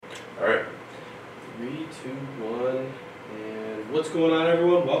3, 2, 1, and what's going on,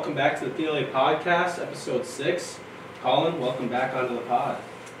 everyone? Welcome back to the Pnelly Podcast, episode 6. Colin, welcome back onto the pod.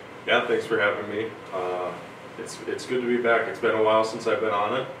 Yeah, thanks for having me. It's good to be back. It's been a while since I've been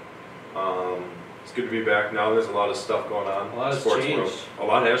on it. It's good to be back now. There's a lot of stuff going on. A lot has sports changed. world. A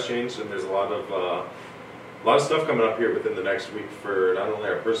lot has changed, and there's a lot of stuff coming up here within the next week for not only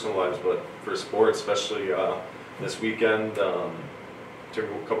our personal lives, but for sports, especially this weekend. A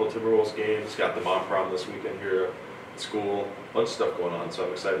couple of Timberwolves games. Got the mom prom this weekend here at school. A bunch of stuff going on, so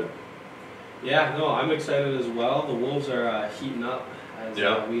I'm excited. Yeah, no, I'm excited as well. The Wolves are heating up, as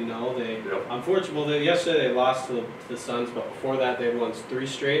we know. Unfortunately, yesterday they lost to the Suns, but before that they won 3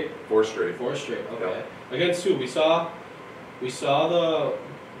 straight. 4 straight. 4 straight. Okay. Yep. Against who? We saw the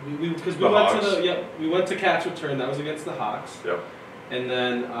because we went to catch return. That was against the Hawks. Yep. And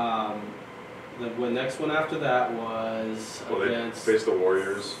then the next one after that was against they faced the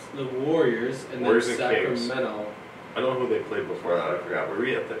Warriors. The Warriors and Warriors then and Sacramento. Kings. I don't know who they played before that. I forgot. Were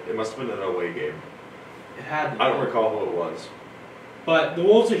we it must have been an away game. It had to I don't recall who it was. But the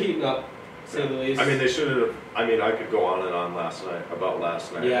Wolves are heating up, to say the least. I mean, they should have. I mean, I could go on and on about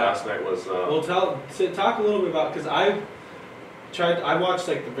last night. Yeah. Last night was. Well, talk a little bit about, because I watched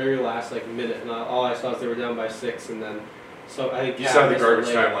like the very last minute, and all I saw is they were down by 6, and then I think you saw the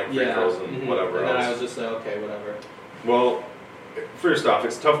garbage time free throws and whatever and else. then I was just like, okay, whatever. Well, first off,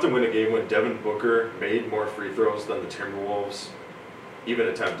 it's tough to win a game when Devin Booker made more free throws than the Timberwolves even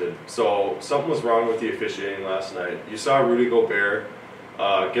attempted. So something was wrong with the officiating last night. You saw Rudy Gobert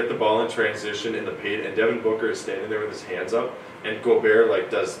get the ball in transition in the paint, and Devin Booker is standing there with his hands up, and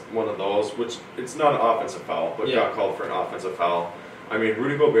Gobert does one of those, which it's not an offensive foul, but got called for an offensive foul. I mean,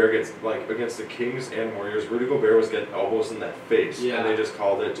 Rudy Gobert gets, against the Kings and Warriors, Rudy Gobert was getting elbows in that face, and they just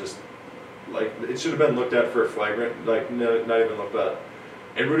called it it should have been looked at for a flagrant, not even looked at.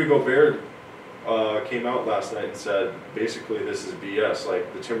 And Rudy Gobert came out last night and said, basically, this is BS.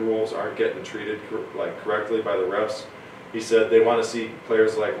 The Timberwolves aren't getting treated correctly by the refs. He said they want to see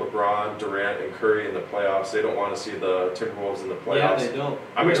players like LeBron, Durant, and Curry in the playoffs. They don't want to see the Timberwolves in the playoffs. Yeah, they don't.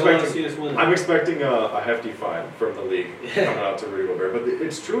 I'm expecting a hefty fine from the league coming out to Rudy Gobert. But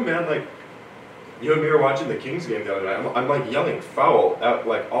it's true, man. You and me were watching the Kings game the other night. I'm yelling foul out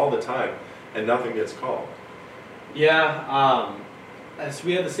all the time, and nothing gets called. Yeah, as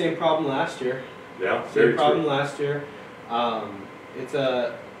we had the same problem last year. Yeah, same problem last year.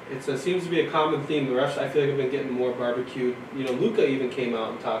 It seems to be a common theme. The refs, I feel have been getting more barbecued. Luka even came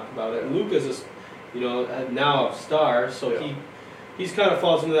out and talked about it. And Luka's now a star, so he's kind of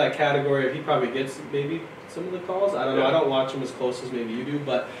falls into that category of he probably gets maybe some of the calls. I don't know. I don't watch him as close as maybe you do,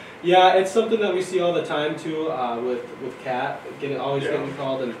 but yeah, it's something that we see all the time too with Cat always getting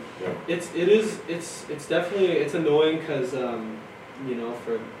called, and it's definitely annoying because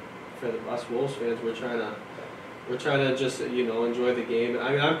for us Wolves fans, we're trying to just enjoy the game.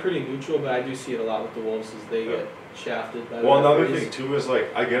 I mean, I'm pretty neutral, but I do see it a lot with the Wolves as they get shafted by the another referees. thing too is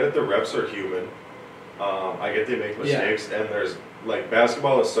I get it, the refs are human. I get they make mistakes, and there's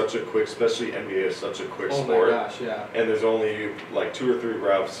basketball is such a quick, especially NBA is such a quick sport. Oh my gosh, yeah. And there's only 2 or 3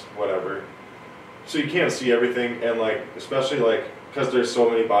 refs, whatever. So you can't see everything, and especially because there's so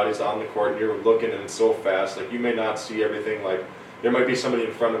many bodies on the court, and you're looking and it's so fast. You may not see everything. There might be somebody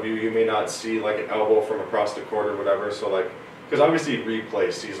in front of you. You may not see an elbow from across the court or whatever. So because obviously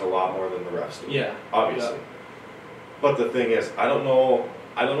replay sees a lot more than the refs do. Yeah. Obviously. Yeah. But the thing is, I don't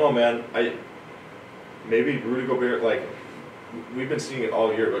know, man. Maybe Rudy Gobert, we've been seeing it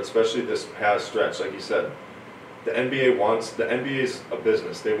all year, but especially this past stretch, like you said, the NBA's a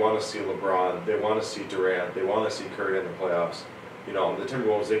business. They want to see LeBron. They want to see Durant. They want to see Curry in the playoffs. The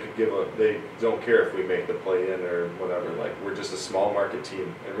Timberwolves, they don't care if we make the play-in or whatever. We're just a small market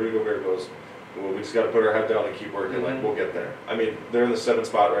team. And Rudy Gobert goes, well, we just got to put our head down and keep working. We'll get there. I mean, they're in the 7th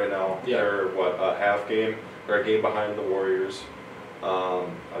spot right now. Yeah. They're, a game behind the Warriors. I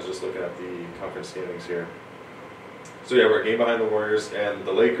was just looking at the conference standings here. So, yeah, we're a game behind the Warriors, and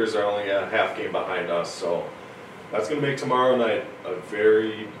the Lakers are only a half game behind us. So that's going to make tomorrow night a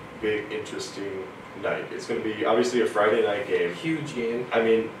very big, interesting night. It's going to be obviously a Friday night game. Huge game. I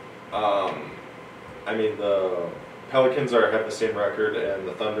mean, the Pelicans have the same record, and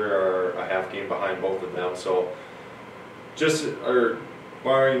the Thunder are a half game behind both of them. So,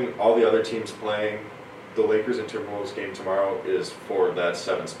 barring all the other teams playing, the Lakers and Timberwolves game tomorrow is for that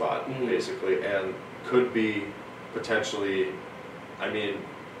 7th spot, basically, and could be potentially. I mean,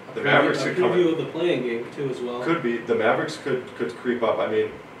 the Mavericks could come. Preview of the playing game too, as well. Could be. The Mavericks could creep up. I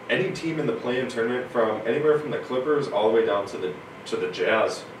mean, any team in the play-in tournament, from anywhere from the Clippers all the way down to the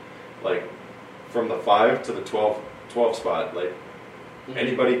Jazz, from the 5 to the 12 spot,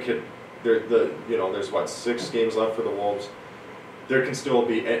 anybody could there's what, 6 games left for the Wolves. There can still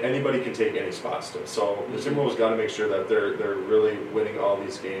be anybody can take any spot still. So the Timberwolves got to make sure that they're really winning all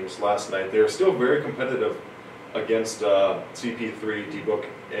these games. Last night they were still very competitive against CP3, D-Book,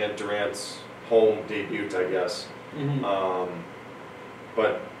 and Durant's home debut, I guess.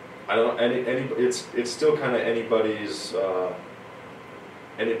 But I don't know. It's still kind of anybody's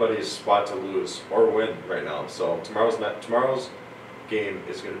spot to lose or win right now. So tomorrow's game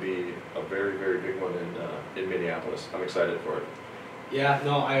is going to be a very, very big one in Minneapolis. I'm excited for it. Yeah,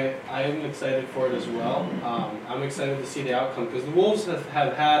 no, I am excited for it as well. I'm excited to see the outcome because the Wolves have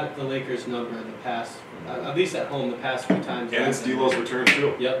had the Lakers' number in the past, at least at home, the past few times. And it's D'Lo's return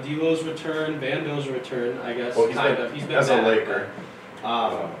too. Yep, D'Lo's return, Vando's return, I guess. Well, He's been as back, a Laker.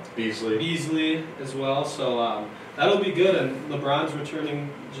 Beasley as well. So that'll be good. And LeBron's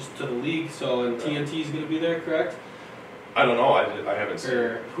returning just to the league. So and TNT's going to be there, correct? I don't know. I haven't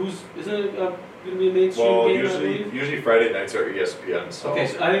seen. Isn't it going to be a mainstream game? Usually Friday nights are ESPN. So. Okay,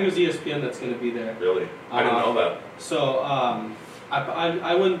 so I think it was ESPN that's going to be there. Really? I didn't know that. So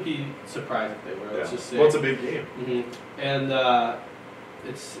I wouldn't be surprised if they were. Let's just say. Well, it's a big game. And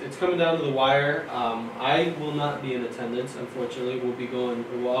it's coming down to the wire. I will not be in attendance, unfortunately. I'll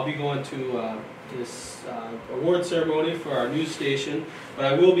be going to this award ceremony for our news station, but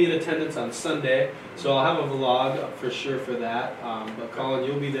I will be in attendance on Sunday, so I'll have a vlog for sure for that. But Colin,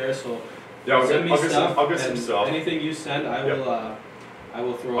 you'll be there, so send me stuff. I'll get some stuff. Anything you send, I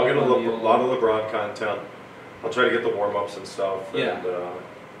will throw. I'll get a lot of LeBron content. I'll try to get the warm-ups and stuff. Yeah. And,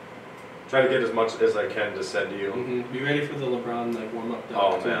 try to get as much as I can to send to you. Be ready for the LeBron warm-up dunk.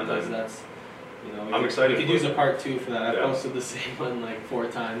 Oh man, that's I'm excited. We could use a part 2 for that. I posted the same one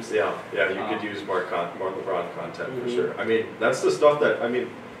 4 times. Yeah, you could use more LeBron content for sure. I mean, that's the stuff that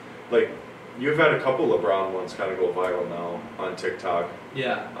you've had a couple LeBron ones kind of go viral now on TikTok.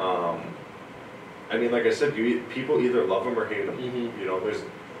 Yeah. I mean, like I said, people either love them or hate them. You know, there's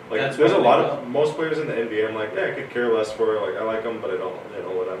a lot of most players in the NBA. I'm like, I could care less for. I like them, but I don't.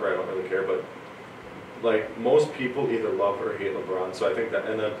 Whatever. I don't really care. But most people either love or hate LeBron. So I think that,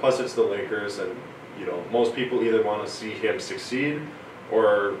 and then plus it's the Lakers, and most people either want to see him succeed,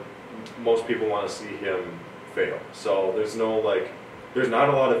 or most people want to see him fail. So there's not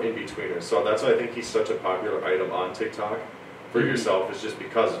a lot of in betweeners. So that's why I think he's such a popular item on TikTok for yourself. Is just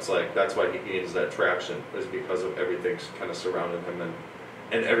because it's that's why he gains that traction, is because of everything's kind of surrounding him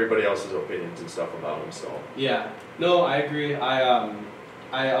and everybody else's opinions and stuff about him. So yeah, no, I agree.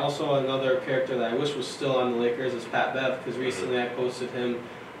 I also, another character that I wish was still on the Lakers is Pat Bev, because recently I posted him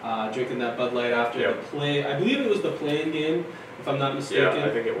drinking that Bud Light after the play. I believe it was the play-in game, if I'm not mistaken. Yeah, I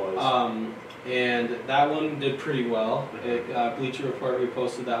think it was. And that one did pretty well. Bleacher Report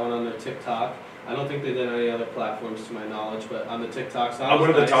reposted that one on their TikTok. I don't think they did any other platforms to my knowledge, but on the TikTok side, I'm one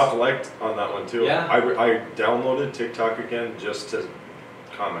of the top liked on that one too. Yeah. I downloaded TikTok again just to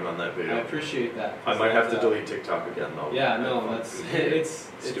comment on that video. I appreciate that. I might have to delete TikTok again though. Yeah, no, it's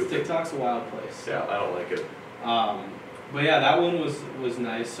TikTok's a wild place. Yeah, I don't like it. But yeah, that one was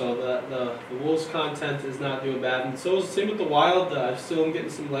nice. So the Wolves content is not doing bad, and so same with the Wild. I still am getting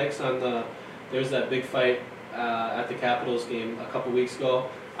some likes on there's that big fight at the Capitals game a couple weeks ago.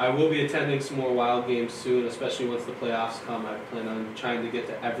 I will be attending some more Wild games soon, especially once the playoffs come. I plan on trying to get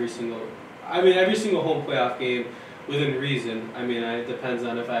to every single home playoff game within reason. I mean, it depends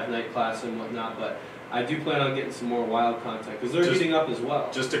on if I have night class and whatnot, but I do plan on getting some more Wild content because they're heating up as well.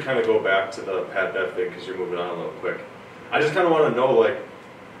 Just to kind of go back to the Pat Bev thing, because you're moving on a little quick. I just kind of want to know,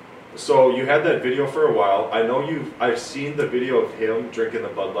 so you had that video for a while. I know I've seen the video of him drinking the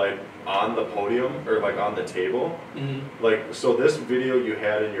Bud Light on the podium or on the table. So this video you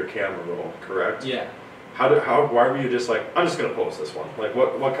had in your camera roll, correct? Yeah. Why were you just I'm just gonna post this one?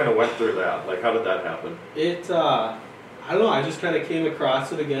 What kind of went through that? How did that happen? I don't know. I just kind of came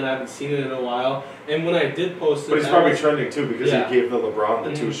across it again. I haven't seen it in a while. And when I did post it, but it's probably trending too because he gave the LeBron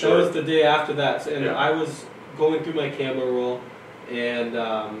the too short. That was the day after that, and I was going through my camera roll, and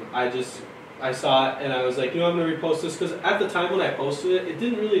I saw it, and I was like, I'm gonna repost this because at the time when I posted it, it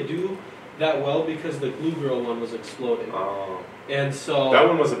didn't really do that well because the Glue Girl one was exploding. Oh. And so that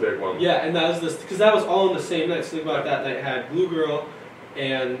one was a big one. Yeah, and that was because that was all in the same night. So think about that night had Glue Girl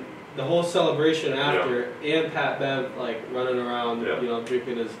and the whole celebration after, and Pat Bev running around,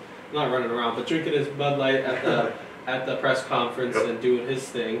 drinking his drinking his Bud Light at the at the press conference and doing his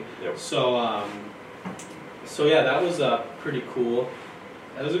thing. Yep. So yeah, that was pretty cool.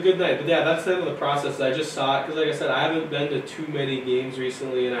 It was a good night, but yeah, that's kind of the process. I just saw it because, like I said, I haven't been to too many games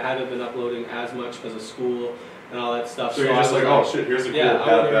recently, and I haven't been uploading as much because of school and all that stuff. So you're just like, oh shit, here's a cool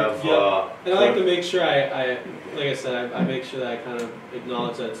Pat. And I like to make sure I like I said, I make sure that I kind of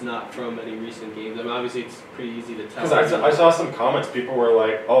acknowledge that it's not from any recent games. I mean, obviously it's pretty easy to tell. Because I saw some comments, people were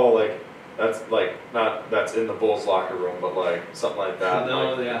like, oh, like, that's like, not, that's in the Bulls locker room, but like, something like that.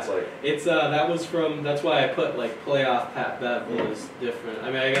 No, like, yeah. It's that was from, that's why I put like playoff Pat Bev was different.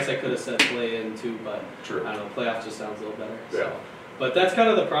 I mean, I guess I could have said play in too, but True. I don't know, playoff just sounds a little better. Yeah. So. But that's kind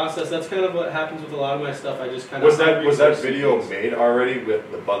of the process. That's kind of what happens with a lot of my stuff. I just kind of was that video made already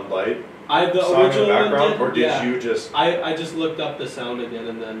with the Bud Light? The song original in the background, one did, or did you just? I just looked up the sound again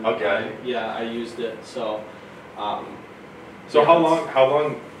and then I used it. So. So how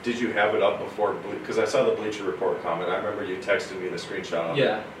long did you have it up before? Because I saw the Bleacher Report comment. I remember you texted me the screenshot of it.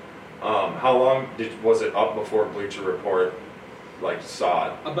 Yeah. How long was it up before Bleacher Report like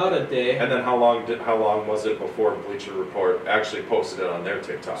saw it? About a day. And then how long was it before Bleacher Report actually posted it on their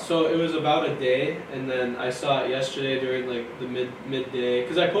TikTok? So it was about a day, and then I saw it yesterday during like the midday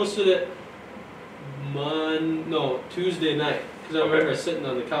because I posted it Tuesday night because I remember sitting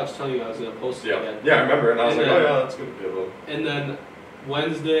on the couch telling you I was going to post it again. Yeah, I remember, and I was like, oh yeah, that's going to be a little. And then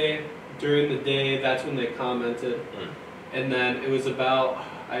Wednesday during the day, that's when they commented, and then it was about,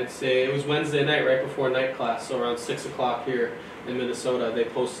 I'd say it was Wednesday night right before night class, so around 6 o'clock here in Minnesota, they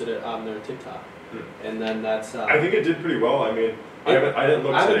posted it on their TikTok, and then that's. I think it did pretty well. I mean, I didn't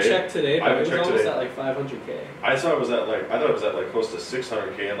look today. I haven't checked today, but it was almost today. at like 500K. I thought it was at like close to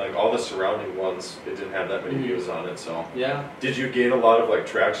 600K, and like all the surrounding ones, it didn't have that many views on it. So yeah. Did you gain a lot of like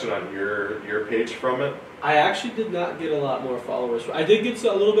traction on your page from it? I actually did not get a lot more followers. I did get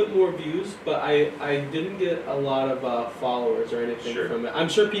a little bit more views, but I didn't get a lot of followers or anything from it. I'm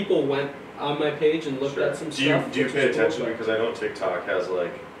sure people went on my page and looked at some stuff. Do you pay attention? Because I know TikTok has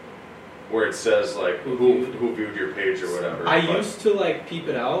like where it says like who viewed your page or whatever. I used to like peep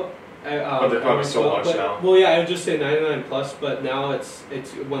it out. But there's probably so much now. Well, yeah, I would just say 99 plus, but now it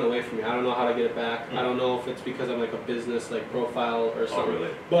went away from me. I don't know how to get it back. I don't know if it's because I'm like a business like profile or something. Oh,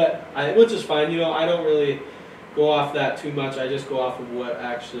 really? But which is fine. You know, I don't really go off that too much. I just go off of what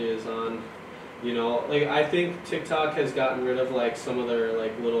actually is on. You know, like I think TikTok has gotten rid of like some of their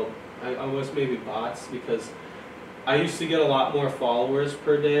like little, almost maybe bots, because I used to get a lot more followers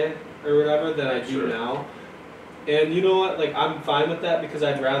per day or whatever than I do now. And you know what, like I'm fine with that because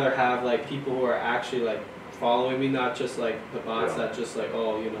I'd rather have like people who are actually like following me, not just like the bots that just like,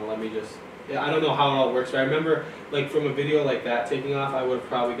 oh, you know, let me just, I don't know how it all works, but I remember like from a video like that taking off, I would have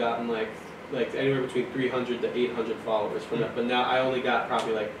probably gotten like anywhere between 300 to 800 followers from it, but now I only got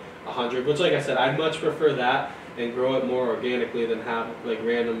probably like 100, which like I said, I'd much prefer that and grow it more organically than have like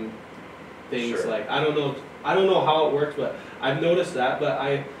random things. Like I don't know how it works, but I've noticed that, but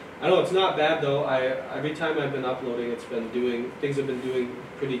I know it's not bad though. Every time I've been uploading, things have been doing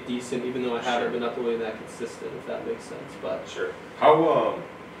pretty decent, even though I haven't been uploading that consistent, if that makes sense. But how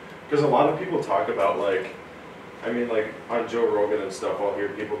because a lot of people talk about like, I mean like on Joe Rogan and stuff, I'll hear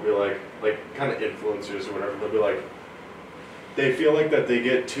people be like kind of influencers or whatever. They'll be like, they feel like that they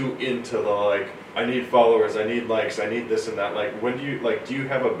get too into the like, I need followers, I need likes, I need this and that. Like when do you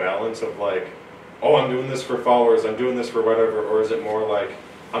have a balance of like, oh, I'm doing this for followers, I'm doing this for whatever, or is it more like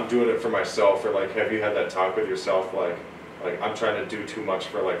I'm doing it for myself? Or like, have you had that talk with yourself like I'm trying to do too much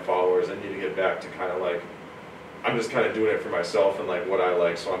for like followers, I need to get back to kind of like, I'm just kind of doing it for myself and like what I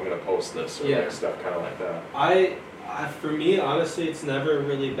like, so I'm gonna post this or like stuff kind of like that. For me, honestly, it's never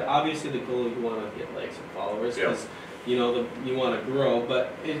really, obviously the goal, you want to get likes and followers because you know you want to grow,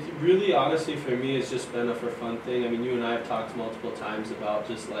 but it really honestly for me has just been a for fun thing. I mean, you and I have talked multiple times about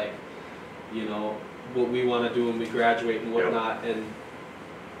just like, you know, what we want to do when we graduate and whatnot, and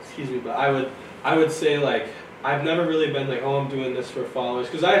but I would say like I've never really been like, oh, I'm doing this for followers,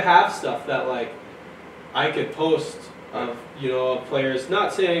 because I have stuff that like I could post of, you know, players,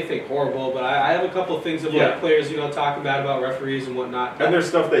 not saying anything horrible, but I have a couple of things of like players, you know, talking bad about referees and whatnot. And there's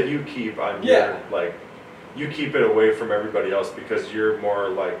stuff that you keep on your, like, you keep it away from everybody else because you're more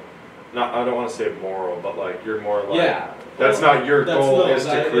like, not, I don't want to say moral, but like you're more like, that's not your goal, is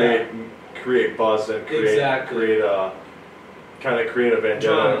to create buzz and create a kind of create a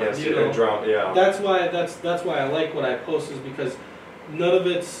vendetta against it and drama. That's why I like what I post, is because none of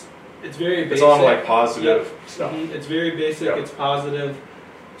it's very basic. It's all like positive stuff. It's very basic. It's positive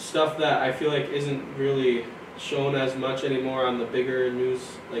stuff that I feel like isn't really shown as much anymore on the bigger news,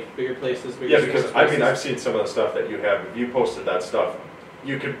 like bigger places. Because I mean, I've seen some of the stuff that you have. If you posted that stuff,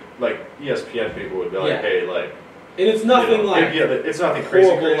 you could, like, ESPN people would be like, hey, like. And it's nothing it's nothing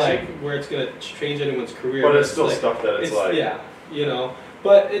crazy, like where it's gonna change anyone's career. But it's still like, stuff that it's like. You know.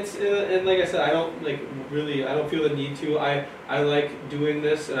 But it's and like I said, I don't feel the need to. I like doing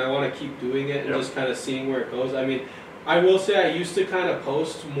this, and I want to keep doing it, and just kind of seeing where it goes. I mean, I will say I used to kind of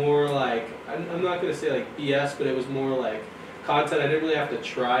post more like, I'm not gonna say like BS, but it was more like content. I didn't really have to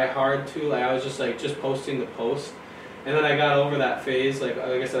try hard to. Like I was just posting the post, and then I got over that phase. Like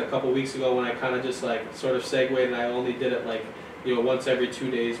I said, a couple weeks ago when I kind of just like sort of segued, and I only did it like once every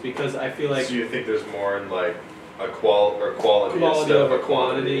 2 days because I feel like. So you think there's more in like a quality over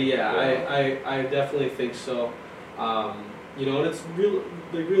quantity? Yeah, I definitely think so. And it's real.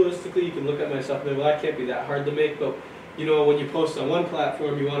 Like realistically, you can look at myself and be, well, that can't be that hard to make, but. When you post on one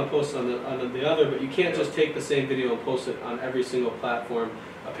platform, you want to post on the other, but you can't just take the same video and post it on every single platform.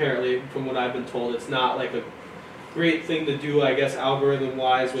 Apparently, from what I've been told, it's not like a great thing to do, I guess,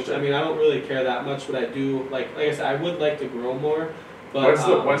 algorithm-wise, which, I mean, I don't really care that much, but I do, like I said, I would like to grow more. But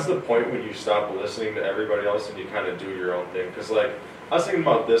when's the point when you stop listening to everybody else and you kind of do your own thing? Because, like, I was thinking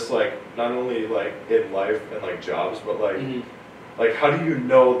about this, like, not only, like, in life and, like, jobs, but, like, like, how do you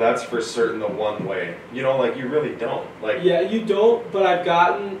know that's for certain the one way? Like, you really don't. Like, yeah, you don't, but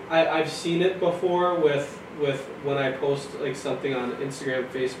I've seen it before with when I post, like, something on Instagram,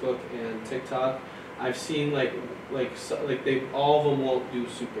 Facebook, and TikTok. I've seen, like all of them won't do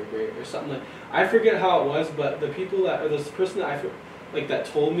super great or something. Like, I forget how it was, but the people or this person that that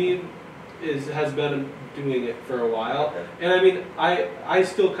told me has been doing it for a while. Okay. And, I mean, I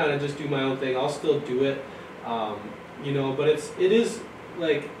still kind of just do my own thing. I'll still do it. But it is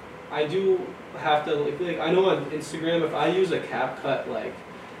like I do have to like I know on Instagram if I use a CapCut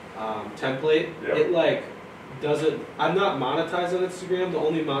template, it like doesn't. I'm not monetized on Instagram. The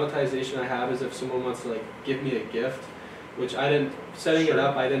only monetization I have is if someone wants to like give me a gift, which I didn't setting it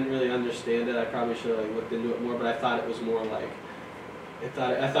up. I didn't really understand it. I probably should have looked into it more, but I thought it was more like. I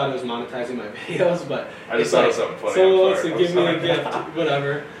thought it was monetizing my videos, but I just thought it was something funny. Someone wants to give me a gift,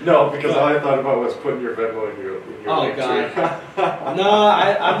 whatever. No, because all I thought about was putting your Venmo in your oh god. No,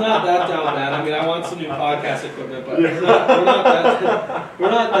 I'm not that down bad. I mean, I want some new podcast equipment, but we're not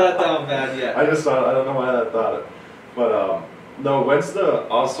that down bad yet. I just thought I don't know why I thought it, but no. When's the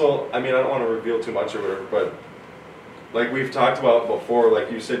also? I mean, I don't want to reveal too much or whatever, but like we've talked about before, like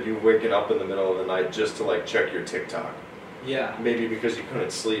you said, you waking up in the middle of the night just to like check your TikTok. Yeah. Maybe because you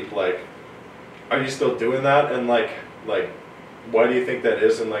couldn't sleep. Like, are you still doing that? And like, why do you think that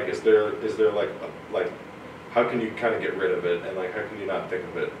is? And like, is there like, how can you kind of get rid of it? And like, how can you not think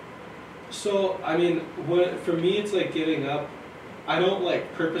of it? So I mean, for me, it's like getting up. I don't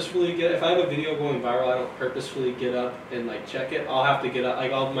like purposefully if I have a video going viral, I don't purposefully get up and like check it. I'll have to get up. Like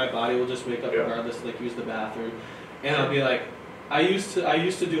my body will just wake up regardless. To, like use the bathroom, and I'll be like. I used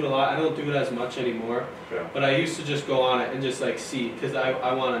to do it a lot. I don't do it as much anymore. Yeah. But I used to just go on it and just like see because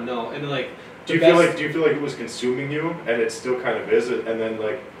I want to know and like. Do you feel like it was consuming you and it still kind of is? And then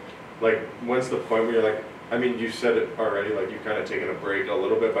like when's the point where you're like? I mean, you said it already. Like you've kind of taken a break a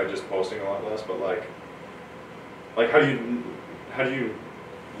little bit by just posting a lot less. But like how do you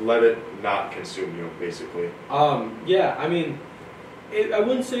let it not consume you basically? Yeah. I mean. I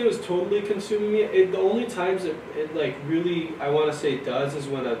wouldn't say it was totally consuming me. The only times it like really I want to say does is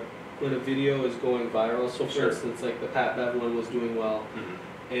when a video is going viral. So for instance, like the Pat Bev one was doing well,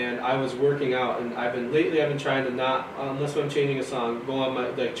 and I was working out, and I've been trying to not unless I'm changing a song, go on my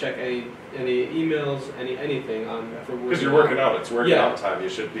check any emails, anything on for working. Because you're working out, it's working out time. You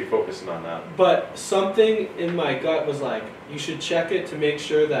should be focusing on that. But something in my gut was like, you should check it to make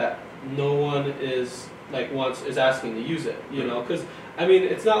sure that no one is asking to use it. You know, because. I mean,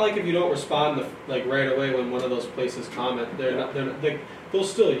 it's not like if you don't respond like right away when one of those places comment, they'll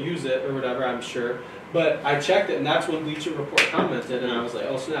still use it or whatever, I'm sure. But I checked it, and that's when Bleacher Report commented, and I was like,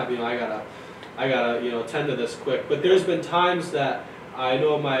 oh snap, I gotta tend to this quick. But there's been times that I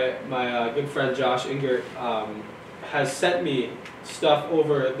know my good friend Josh Ingert has sent me stuff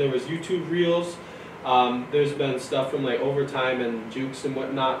over. There was YouTube Reels. There's been stuff from like Overtime and Jukes and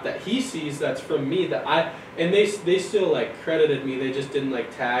whatnot that he sees that's from me and they still like credited me. They just didn't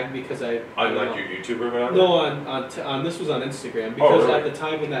like tag because I on like your YouTube or whatever. No, on this was on Instagram because at the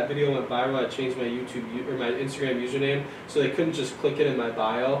time when that video went viral, I changed my YouTube or my Instagram username so they couldn't just click it in my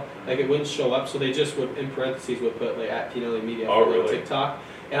bio. Like it wouldn't show up, so they just would in parentheses would put like at Pnelly Media for like TikTok,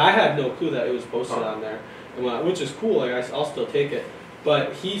 and I had no clue that it was posted on there, which is cool. Like I'll still take it.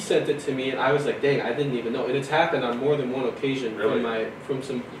 But he sent it to me, and I was like, "Dang, I didn't even know." And it's happened on more than one occasion from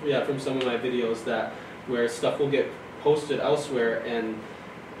some of my videos where stuff will get posted elsewhere, and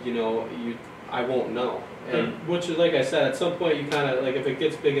I won't know. And which is like I said, at some point you kind of like if it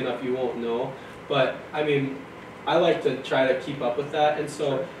gets big enough, you won't know. But I mean, I like to try to keep up with that, and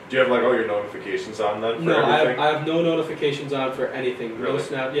so. Do you have like all your notifications on then? For no, everything? I have no notifications on for anything. Really? No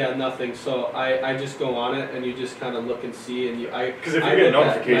Snap, yeah, nothing. So I just go on it, and you just kind of look and see, and because if you get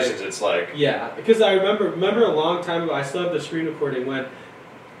notifications, it's like yeah. Because I remember a long time ago. I still have the screen recording when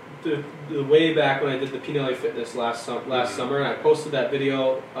the way back when I did the Pnelly Fitness last summer, and I posted that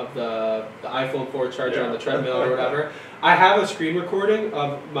video of the iPhone 4 charger on the treadmill or whatever. I have a screen recording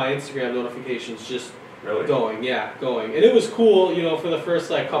of my Instagram notifications just. Really? Going, and it was cool, for the first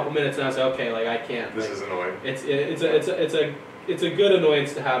like couple minutes, and I was like, okay, like I can't. This is annoying. It's a good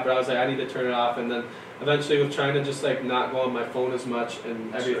annoyance to have, but I was like, I need to turn it off, and then eventually with trying to just like not go on my phone as much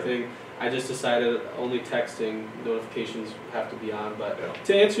and everything, I just decided only texting notifications have to be on. But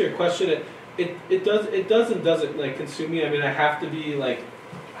to answer your question, it doesn't like consume me. I mean, I have to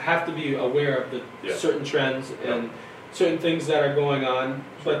be aware of the certain trends and certain things that are going on,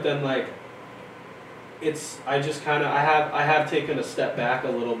 but then like. I have taken a step back a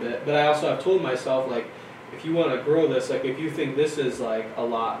little bit, but I also have told myself, like, if you want to grow this, like, if you think this is, like, a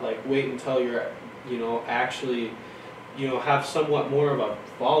lot, like, wait until you're, actually, have somewhat more of a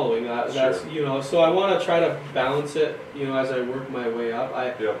following. That's, so I want to try to balance it, as I work my way up.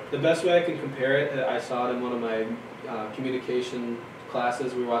 The best way I can compare it, I saw it in one of my communication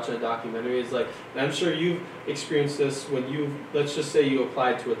classes. We were watching a documentary. It's like, and I'm sure you've experienced this when let's just say you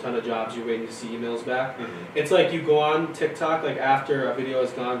applied to a ton of jobs, you're waiting to see emails back. Mm-hmm. It's like you go on TikTok, like after a video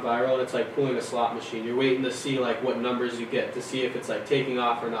has gone viral, and it's like pulling a slot machine. You're waiting to see like what numbers you get to see if it's like taking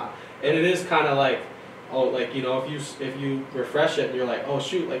off or not. And it is kind of like, if you refresh it and you're like, oh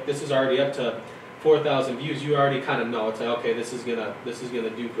shoot, like this is already up to 4,000 views, you already kind of know. It's like, okay, this is gonna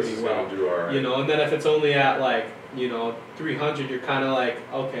do pretty well. Gonna do all right. And then if it's only at like 300, you're kind of like,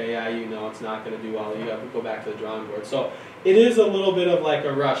 okay, yeah, it's not gonna do well. You have to go back to the drawing board. So it is a little bit of like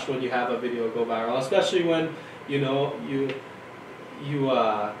a rush when you have a video go viral, especially when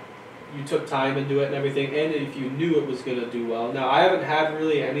you took time into it and everything, and if you knew it was gonna do well. Now I haven't had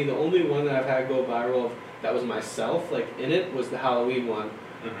really any. The only one that I've had go viral that was myself, like in it, was the Halloween one.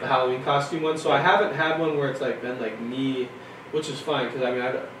 Mm-hmm. The Halloween costume one. So I haven't had one where it's like been like me, which is fine because I mean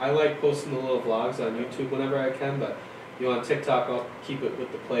I like posting the little vlogs on YouTube whenever I can, but on TikTok I'll keep it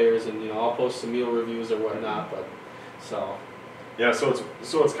with the players and I'll post some meal reviews or whatnot. But so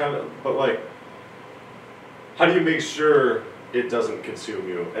it's kind of, but like, how do you make sure it doesn't consume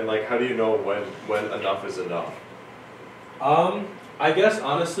you, and like how do you know when enough is enough? I guess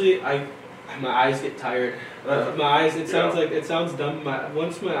honestly my eyes get tired. My eyes. It sounds dumb.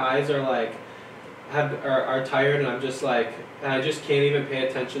 Once my eyes are like are tired, and I'm just like, and I just can't even pay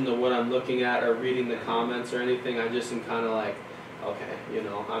attention to what I'm looking at or reading the comments or anything. I just am kind of like, okay,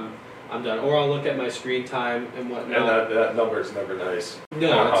 I'm done. Or I'll look at my screen time and whatnot. And that number is never nice.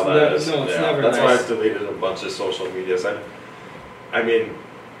 No, it's never That's nice. why I've deleted a bunch of social medias. I mean,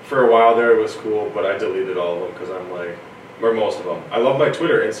 for a while there it was cool, but I deleted all of them because I'm like. Or most of them. I love my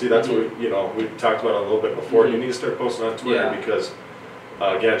Twitter, and see that's what we talked about it a little bit before. Mm-hmm. You need to start posting on Twitter because,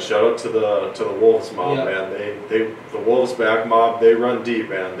 again, shout out to the Wolves mob, man. The Wolves back mob, they run deep,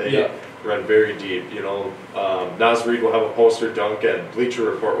 man. They run very deep. Nas Reed will have a poster dunk, and Bleacher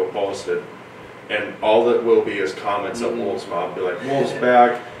Report will post it, and all that will be is comments of Wolves mob. Be like, Wolves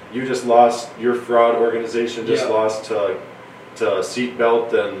back. You just lost. Your fraud organization just lost to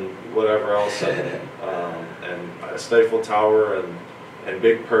Seatbelt and whatever else. And Stifle Tower and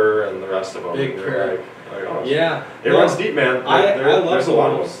Big Purr and the rest of them. Big Purr. It runs deep, man. I love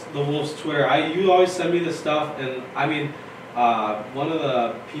the Wolves Twitter. You always send me this stuff, and I mean, one of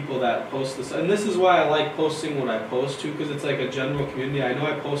the people that posts this, and this is why I like posting what I post too, because it's like a general community. I know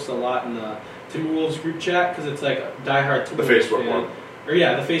I post a lot in the Timberwolves group chat because it's like a diehard Timberwolves The Facebook fan. one. Or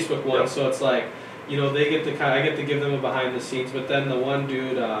the Facebook one. Yep. So it's like, they get to I get to give them a behind the scenes, but then the one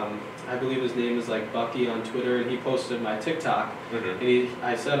dude. I believe his name is like Bucky on Twitter, and he posted my TikTok, and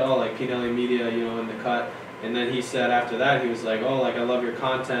I said, like Pnelly Media, in the cut, and then he said after that, he was like, like I love your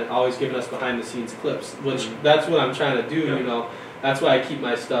content, always giving us behind the scenes clips, which that's what I'm trying to do, that's why I keep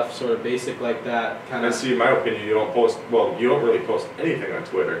my stuff sort of basic like that. And see, in my opinion, you don't really post anything on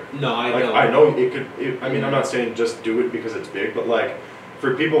Twitter. No, I don't. I know I mean, I'm not saying just do it because it's big, but like,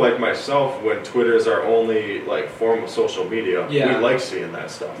 for people like myself, when Twitter is our only like form of social media, we like seeing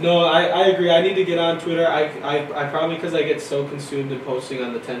that stuff. No, I agree. I need to get on Twitter. I probably, because I get so consumed in posting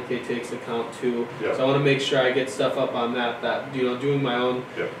on the 10K Takes account too. Yep. So I want to make sure I get stuff up on that doing my own.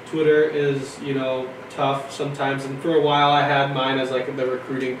 Yep. Twitter is tough sometimes, and for a while I had mine as like the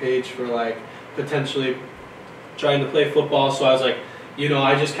recruiting page for like potentially trying to play football. So I was like.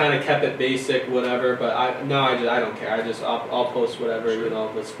 I just kind of kept it basic, whatever. But I don't care. I'll post whatever,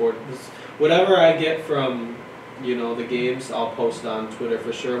 the sport, whatever I get from, the games, I'll post on Twitter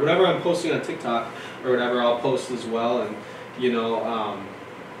for sure. Whatever I'm posting on TikTok or whatever, I'll post as well. And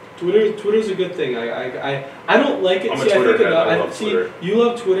Twitter's a good thing. I don't like it. I'm a Twitter fan. I love Twitter. You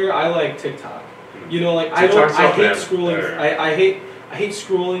love Twitter. I like TikTok. I hate scrolling. I hate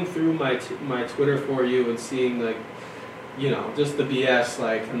scrolling through my Twitter for you and seeing just the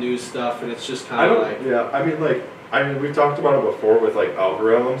BS news stuff, and it's just kind of like. Yeah, I mean, we've talked about it before with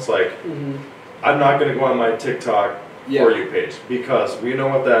algorithms. I'm not going to go on my TikTok For You page because we know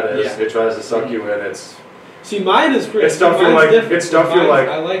what that is. Yeah. It tries to suck you in. See, mine is pretty. It's stuff you're like. Different. It's stuff you're like.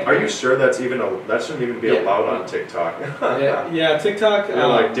 Are you sure that shouldn't even be allowed on TikTok? yeah, TikTok. You're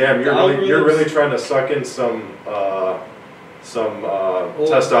like, damn, you're really trying to suck in some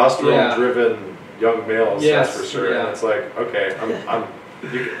testosterone-driven young males. Yes, that's for sure. Yeah. And it's like, okay,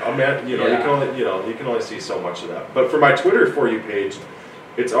 you can only see so much of that. But for my Twitter For You page,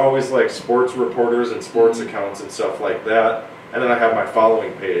 it's always sports reporters and sports accounts and stuff like that. And then I have my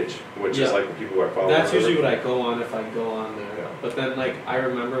following page, which is the people who I follow. That's usually what I go on if I go on there. Yeah. But then I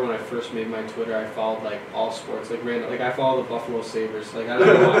remember when I first made my Twitter, I followed all sports, random. I follow the Buffalo Sabres. I don't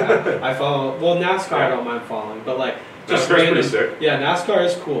know why. I follow NASCAR. I don't mind following, but just NASCAR's random. Pretty sick. Yeah, NASCAR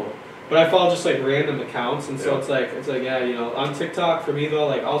is cool. But I follow just random accounts, and so it's on TikTok for me though,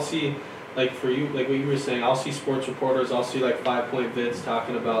 I'll see for you what you were saying, I'll see sports reporters, I'll see 5-point vids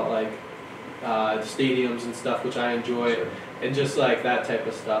talking about stadiums and stuff, which I enjoy. Sure. And just that type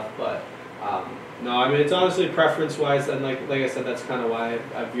of stuff, but no, I mean it's honestly preference wise, and like I said, that's kind of why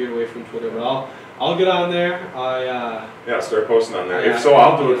I veered away from Twitter. But I'll get on there. Start posting on there. If so,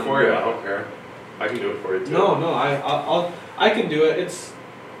 I'll do it for you. I don't care. I can do it for you too. No, I can do it.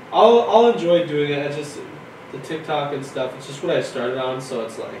 I'll enjoy doing it. It's just the TikTok and stuff. It's just what I started on, so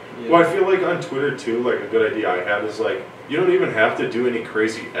it's Well, I feel on Twitter too. A good idea I had is you don't even have to do any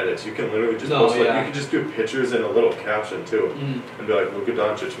crazy edits. You can literally just post you can just do pictures and a little caption too, and be Luka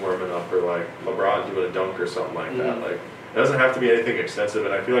Doncic warming up or LeBron doing a dunk or something like that. It doesn't have to be anything extensive,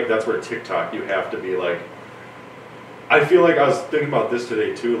 and I feel that's where TikTok you have to be I feel I was thinking about this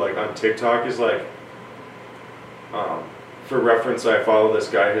today too. On TikTok is for reference, I follow this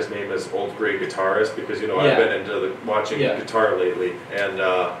guy. His name is Old Gray Guitarist because I've been into watching guitar lately, and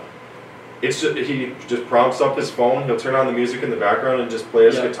he just prompts up his phone. He'll turn on the music in the background and just play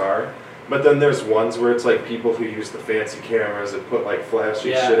his guitar. But then there's ones where it's people who use the fancy cameras and put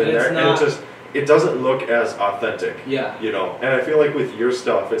flashy shit in there, and it doesn't look as authentic. Yeah. And I feel with your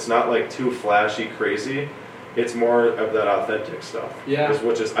stuff, it's not too flashy, crazy. It's more of that authentic stuff. Yeah. I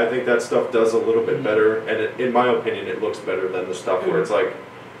think that stuff does a little bit better, and in my opinion, it looks better than the stuff where it's high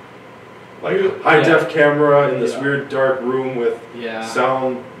def camera in this weird dark room with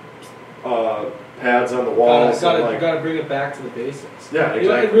sound pads on the walls. Gotta bring it back to the basics. Yeah,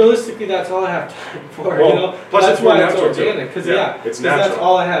 exactly. And realistically, that's all I have time for. Plus that's it's why it's organic. Because it's natural. That's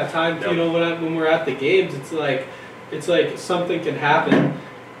all I have time for. When we're at the games, it's something can happen.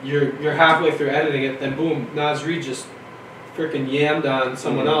 You're halfway through editing it, then boom, Naz Reid just freaking yammed on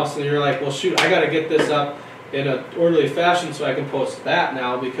someone else, and you're well, shoot, I got to get this up in an orderly fashion so I can post that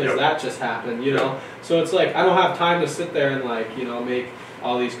now because that just happened, So it's I don't have time to sit there and make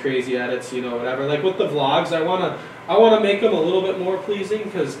all these crazy edits, whatever. With the vlogs, I wanna make them a little bit more pleasing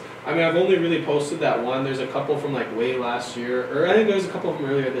because I've only really posted that one. There's a couple from way last year, or I think there's a couple from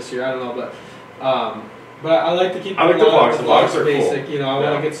earlier this year. I don't know, but I like to keep. I like the vlogs. The vlogs are basic. Cool. I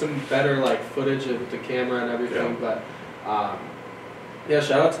want to get some better footage of the camera and everything. Yeah. But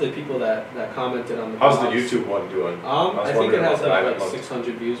shout out to the people that commented on the. How's vlogs. the YouTube one doing? I think it has about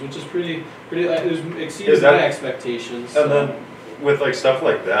 600 views, which is pretty. It exceeded my expectations. And then with stuff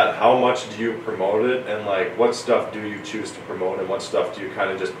like that, how much do you promote it, and what stuff do you choose to promote, and what stuff do you kind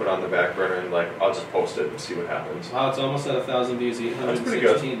of just put on the back burner and I'll just post it and see what happens? Wow, it's almost at 1,000 views, 816. That's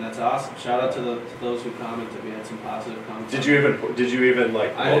pretty good. That's awesome. Shout out to those who commented. We had some positive comments. Did you even I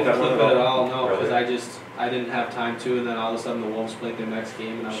didn't clip it at all, no, because I didn't have time to, and then all of a sudden the Wolves played their next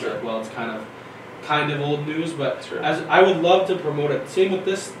game, and I was well, it's kind of old news, but as I would love to promote it. Same with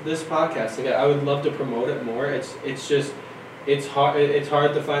this podcast. I would love to promote it more. It's just. It's hard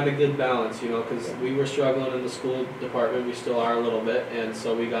to find a good balance, because we were struggling in the school department. We still are a little bit, and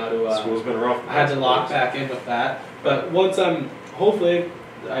so we got to. School's been rough. I had to lock back in with that, but once hopefully,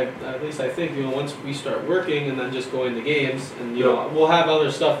 at least I think, once we start working and then just going to games, and we'll have other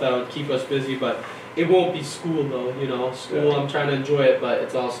stuff that would keep us busy, but it won't be school though. School. I'm trying to enjoy it, but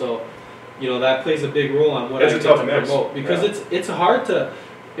it's also, that plays a big role on what I get to promote because it's hard to,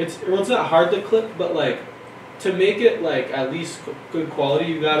 it's not hard to clip, but to make it at least good quality,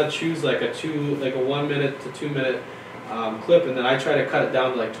 you gotta choose a 1 minute to 2 minute clip, and then I try to cut it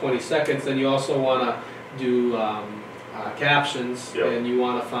down to 20 seconds. Then you also wanna do captions, and you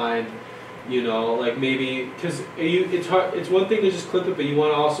want to find, you know, like maybe because it's hard. It's one thing to just clip it, but you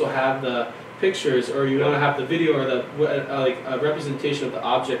want to also have the pictures, or you want to have the video, or the like a representation of the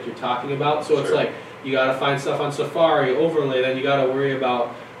object you're talking about. So it's like you got to find stuff on Safari, overlay. Then you got to worry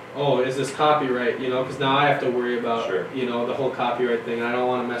about, oh, is this copyright? You know, because now I have to worry about you know, the whole copyright thing. I don't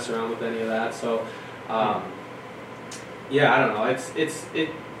want to mess around with any of that. So yeah, I don't know. It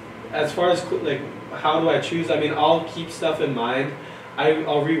as far as like how do I choose? I mean, I'll keep stuff in mind.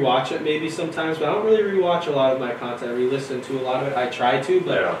 I'll rewatch it maybe sometimes, but I don't really rewatch a lot of my content. I re-listen to a lot of it. I try to,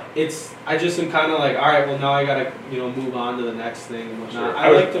 but I just am kind of like, all right, well now I gotta, you know, move on to the next thing and whatnot.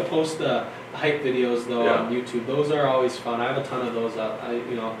 I like to post the hype videos though on YouTube. Those are always fun. I have a ton of those up.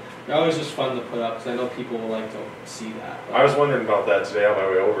 You know, they're always just fun to put up because I know people will like to see that. But I was wondering about that today on my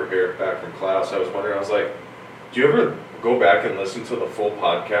way over here back from class. I was wondering, I was like, do you ever go back and listen to the full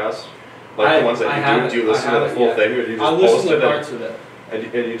podcast? Like the ones that you do you listen to the full thing, or do you just post it? Parts of it.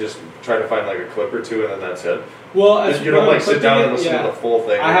 And you just try to find like a clip or two, and then that's it? Well, you don't like sit down and listen to the full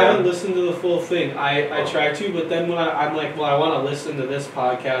thing? I haven't listened to the full thing. I try to, but then when I'm like, well, I want to listen to this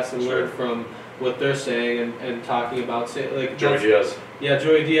podcast and learn from what they're saying and talking about, say, like Joey Diaz. Yeah,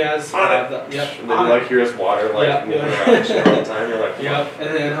 Joey Diaz. And then you like hear his water like moving around shit all the time. You're like, and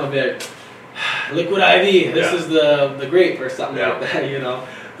then he'll be like, Liquid IV, this is the grape or something like that, you know.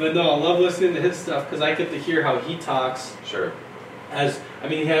 But no, I love listening to his stuff because I get to hear how he talks. I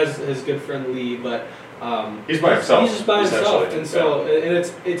mean, he has his good friend Lee, but he's by himself. He's just by himself, and so and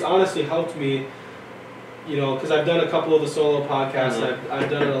it's honestly helped me, you know, because I've done a couple of the solo podcasts. And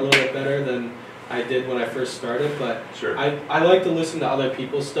I've done it a little bit better than I did when I first started, but I like to listen to other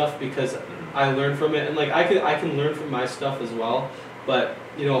people's stuff because I learn from it, and like I can learn from my stuff as well. But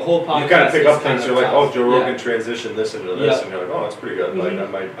you know, a whole podcast. You kind of pick up things. You're like, oh, Joe Rogan transitioned this into this, and you're like, oh, that's pretty good. Like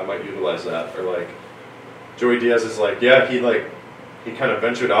I might utilize that. Or like Joey Diaz is like, he kind of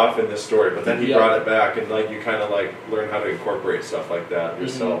ventured off in this story, but then he brought it back, and like you kind of like learn how to incorporate stuff like that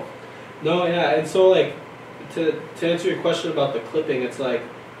yourself. No, and so like to answer your question about the clipping, it's like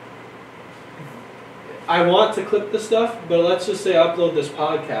I want to clip the stuff, but let's just say I upload this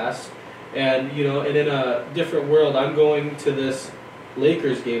podcast, and you know, and in a different world, I'm going to this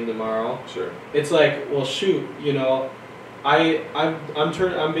Lakers game tomorrow. It's like, well, shoot, you know,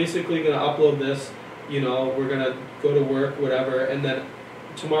 I'm basically gonna upload this. You know, we're gonna go to work, whatever, and then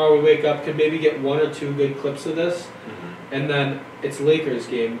tomorrow we wake up, could maybe get one or two good clips of this, and then it's Lakers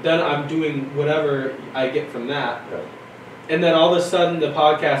game. Then I'm doing whatever I get from that, and then all of a sudden the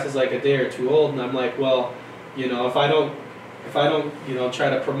podcast is like a day or two old, and I'm like, well, you know, if I don't, you know, try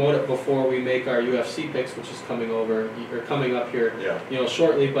to promote it before we make our UFC picks, which is coming up here, you know,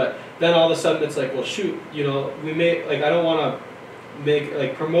 shortly. But then all of a sudden it's like, well, shoot, you know, we may like I don't want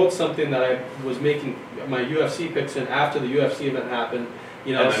to promote something that I was making my UFC picks in after the UFC event happened,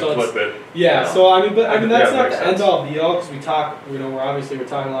 you know. And then so flip it. So I mean, that's not the end all be all because we talk. You know, we're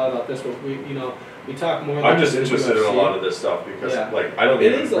talking a lot about this, but we talk more. I'm just interested in a lot of this stuff because like I don't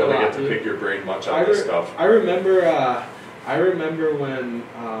even really get to pick your brain much on this stuff. I remember when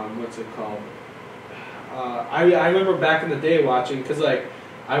what's it called? I remember back in the day watching because like.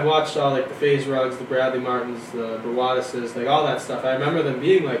 I watched all like the FaZe Rugs, the Bradley Martins, the Brawaduses, like all that stuff. I remember them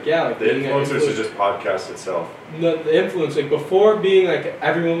being like, like the influencers are just podcast itself. The influence, like before being like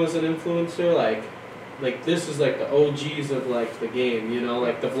everyone was an influencer, like this is like the OGs of like the game, you know,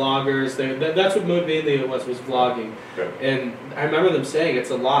 like the vloggers. That's what mainly it was vlogging. And I remember them saying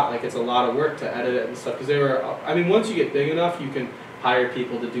it's a lot of work to edit it and stuff because they were. I mean, once you get big enough, you can hire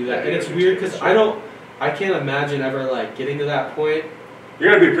people to do that, and it's weird because I can't imagine ever like getting to that point.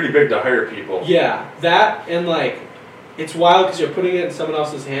 You're gonna be pretty big to hire people. Yeah, that and like, it's wild because you're putting it in someone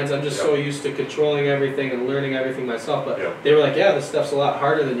else's hands. I'm just so used to controlling everything and learning everything myself. But they were like, yeah, this stuff's a lot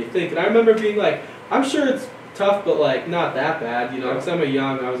harder than you think. And I remember being like, I'm sure it's tough, but like not that bad, you know. Because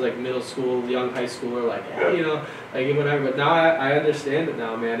I was like middle school, young high schooler, like you know, like whatever. But now I understand it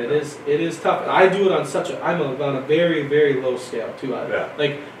now, man. It is tough. And I do it on I'm on a very very low scale too.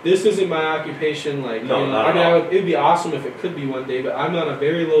 Like this isn't my occupation. Like it'd be awesome if it could be one day, but I'm on a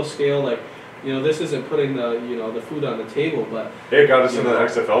very low scale. Like you know, this isn't putting the food on the table, but it got us into the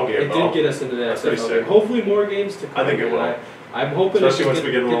XFL game. It did get us into the XFL game. Hopefully more games to come. I think it will. I'm hoping, especially once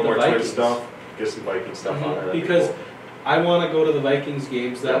we get a little more Twitch stuff. Get some Viking stuff on there. Because be cool. I want to go to the Vikings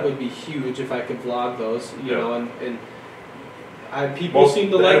games. That would be huge if I could vlog those. You know, and people seem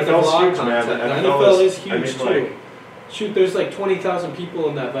to like the vlog content. The NFL is huge too. Shoot, there's like 20,000 people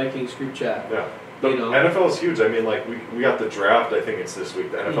in that Vikings group chat. Yeah. The NFL is huge. I mean, like we got the draft. I think it's this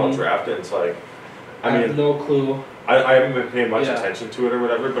week. The NFL draft, and it's like I have no clue. I haven't been paying much attention to it or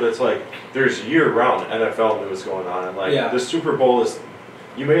whatever, but it's like there's year-round NFL news going on, and like the Super Bowl is.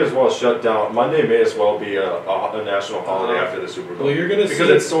 You may as well shut down. Monday may as well be a national holiday after the Super Bowl. Well, you're gonna because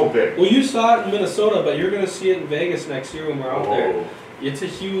it's so big. Well, you saw it in Minnesota, but you're gonna see it in Vegas next year when we're out there. It's a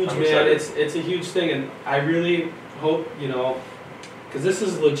huge It's a huge thing, and I really hope because this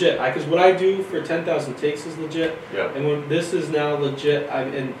is legit. Because what I do for 10,000 Takes is legit. Yeah. And when this is now legit,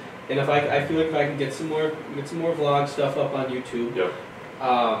 and if I feel like if I can get some more vlog stuff up on YouTube. Yep.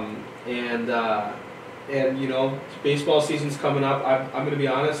 And baseball season's coming up. I'm going to be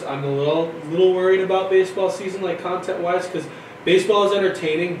honest. I'm a little worried about baseball season, like content-wise, because baseball is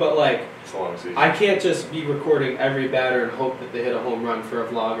entertaining, but like it's a long season. I can't just be recording every batter and hope that they hit a home run for a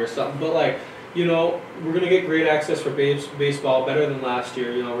vlog or something. But like, we're going to get great access for baseball, better than last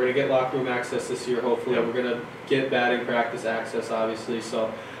year. We're going to get locker room access this year. Hopefully, we're going to get batting practice access, obviously.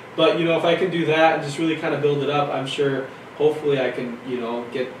 So, but if I can do that and just really kind of build it up, I'm sure. Hopefully I can,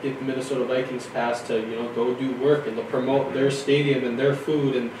 get the Minnesota Vikings pass to, go do work and to promote their stadium and their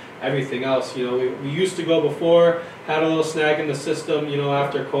food and everything else. We used to go before, had a little snag in the system,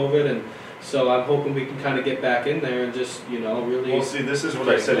 after COVID, and so I'm hoping we can kind of get back in there and just, really. Well, see, this is what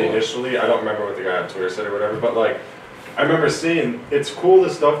I said initially. I don't remember what the guy on Twitter said or whatever, but like, I remember seeing it's cool the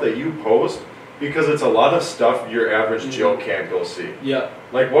stuff that you post because it's a lot of stuff your average Joe can't go see. Yeah.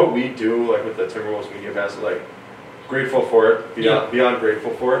 Like what we do, like with the Timberwolves Media Pass, like. Grateful for it, beyond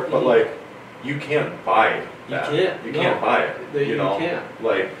grateful for it, but like, you can't buy that. You can't buy it. You can't.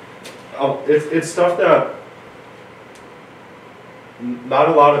 Like, it's stuff that not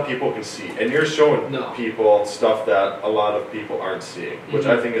a lot of people can see, and you're showing people stuff that a lot of people aren't seeing, which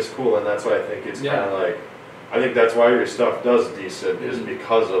I think is cool, and that's why I think it's kind of like, I think that's why your stuff does decent is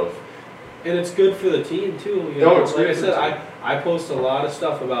because of. And it's good for the team too. It's like I said, I post a lot of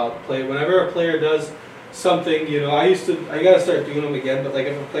stuff about play. Whenever a player does something, I gotta start doing them again, but like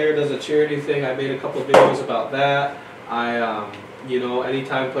if a player does a charity thing, I made a couple of videos about that.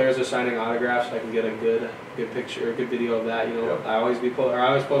 Anytime players are signing autographs, I can get a good picture, a good video of that, I always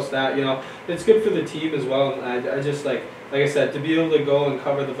post that, it's good for the team as well, and I just like I said, to be able to go and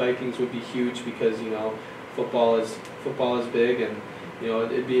cover the Vikings would be huge because, football is big, and,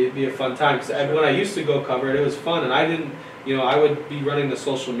 it'd be a fun time, because when I used to go cover it, it was fun, and I didn't, I would be running the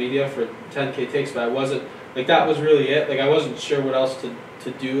social media for 10K Takes, but I wasn't, like, that was really it. Like, I wasn't sure what else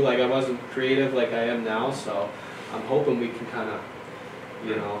to do. Like, I wasn't creative like I am now, so I'm hoping we can kind of,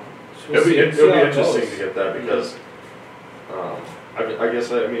 it'll be interesting to get that because,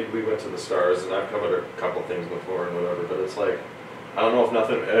 I mean, we went to the Stars, and I've covered a couple things before and whatever, but it's like, I don't know if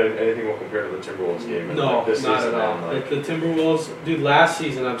anything will compare to the Timberwolves game. No, this not at all. Like the Timberwolves, dude, last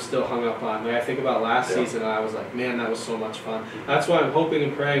season I'm still hung up on. Like, I think about last season, and I was like, man, that was so much fun. That's why I'm hoping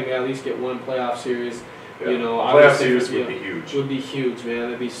and praying we at least get one playoff series. Yeah. Playoff series would be huge. Would be huge, man.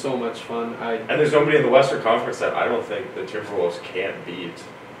 It'd be so much fun. And there's nobody in the Western Conference that I don't think the Timberwolves can't beat.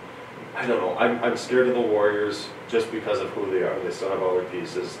 I don't know. I'm scared of the Warriors just because of who they are. They still have all their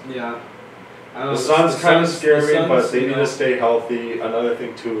pieces. Yeah. The Suns kind of scare me, but they need to stay healthy. Another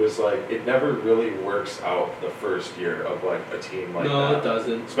thing too is like it never really works out the first year of like a team like that. No, it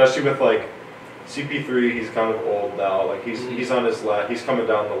doesn't. Especially with like CP3, he's kind of old now. Like he's on his he's coming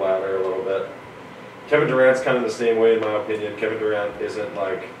down the ladder a little bit. Kevin Durant's kind of the same way in my opinion. Kevin Durant isn't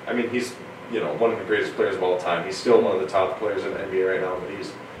like, I mean, he's one of the greatest players of all time. He's still one of the top players in the NBA right now, but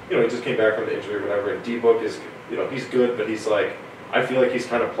he's he just came back from the injury or whatever. And D-Book is he's good, but he's like. I feel like he's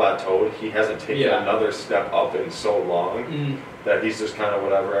kind of plateaued. He hasn't taken another step up in so long that he's just kind of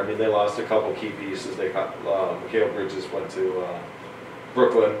whatever. I mean, they lost a couple key pieces. They got Mikal Bridges went to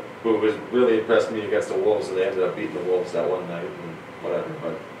Brooklyn, who was really impressed me against the Wolves, and they ended up beating the Wolves that one night and whatever.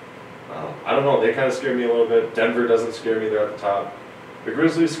 But I don't know. They kind of scare me a little bit. Denver doesn't scare me. They're at the top. The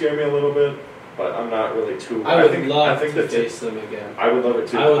Grizzlies scare me a little bit. But I'm not really too. I would love to face them again. I would love it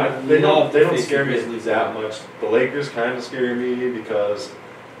too. They don't scare me that much. The Lakers kind of scare me because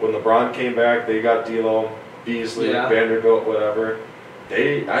when LeBron came back, they got D'Lo, Beasley, Vanderbilt, whatever.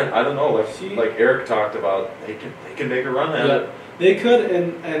 I don't know. Like Eric talked about, they can make a run at it. They could,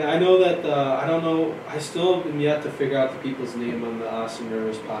 and I know that I don't know. I still am yet to figure out the people's name on the Austin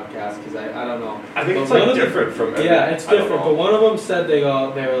Rivers podcast because I don't know. I think it's like different from. It's different. But one of them said they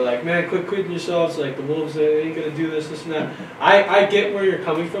were like, man, quit quitting yourselves. Like the Wolves, they ain't gonna do this and that. I get where you're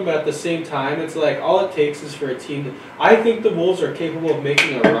coming from, but at the same time, it's like all it takes is for a team. I think the Wolves are capable of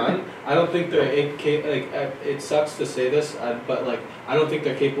making a run. I don't think they're it sucks to say this, but like I don't think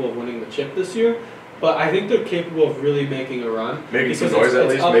they're capable of winning the chip this year. But I think they're capable of really making a run. Making some noise at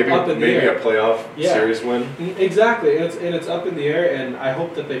least, maybe a playoff series win. Exactly, and it's up in the air, and I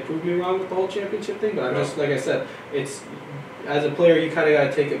hope that they prove me wrong with the whole championship thing. But I'm just, like I said, it's as a player you kind of got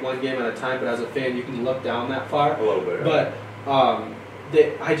to take it one game at a time. But as a fan, you can look down that far. A little bit. Yeah. But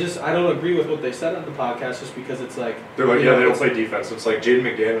I don't agree with what they said on the podcast just because it's like they're like they don't play defense. It's like Jaden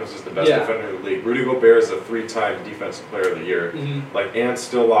McDaniels is the best defender in the league. Rudy Gobert is a 3-time defensive player of the year. Mm-hmm. Like Ant's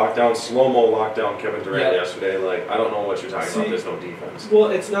still locked down, slow-mo locked down Kevin Durant yesterday. Like I don't know what you're talking about. There's no defense. Well,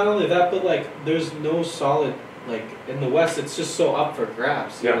 it's not only that, but like there's no solid like in the West. It's just so up for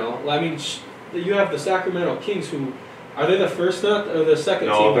grabs. You know, I mean, you have the Sacramento Kings who. Are they the first or the second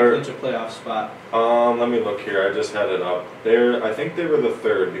team to clinch a playoff spot? Let me look here. I just had it up. I think they were the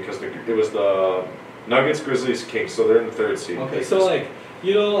third because it was the Nuggets, Grizzlies, Kings. So they're in the third seed. Okay, so I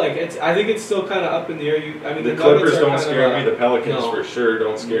think it's still kind of up in the air. The Clippers don't scare me. The Pelicans for sure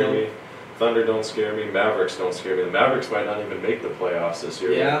don't scare me. Thunder don't scare me. Mavericks don't scare me. The Mavericks might not even make the playoffs this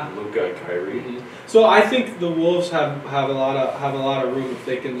year. Yeah. With Luka and Kyrie. Mm-hmm. So I think the Wolves have a lot of room if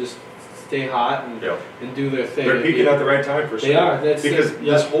they can just stay hot and do their thing. They're peaking at the right time for sure. They are. Because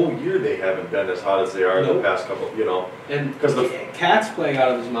this whole year they haven't been as hot as they are the past couple, And because the Cat's playing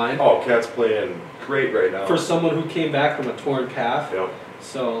out of his mind. Oh, Cat's playing great right now. For someone who came back from a torn calf. Yep.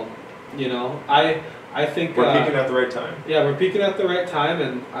 So, I think we're peaking at the right time. Yeah, we're peaking at the right time,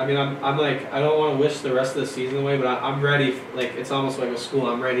 and I mean, I'm like, I don't want to wish the rest of the season away, but I'm ready. Like it's almost like a school.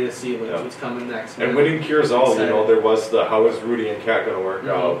 I'm ready to see what's coming next. And winning cures all. There was the how is Rudy and Cat going to work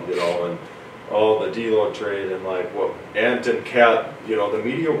out? And the D-Lo trade and like what Ant and Cat. The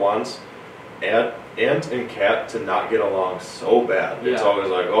media wants Ant and Cat to not get along so bad. It's always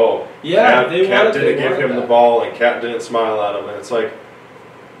like, Cat didn't give him the ball and Cat didn't smile at him, and it's like.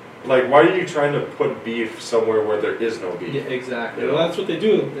 Like, why are you trying to put beef somewhere where there is no beef? Yeah, exactly. Well, that's what they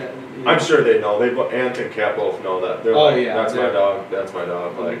do. I'm sure they know. Ant and Cat both know that. They're that's my dog. That's my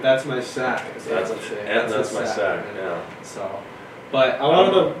dog. Like that's my sack. That's my sack. Yeah. So, but I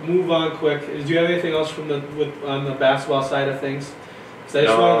wanted to move on quick. Do you have anything else on the basketball side of things? Because I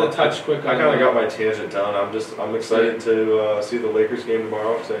just wanted to touch quick. I kind of got my tangent down. I'm excited to see the Lakers game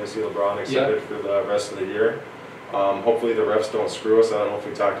tomorrow. Excited to see LeBron. Excited for the rest of the year. Hopefully the refs don't screw us. I don't know if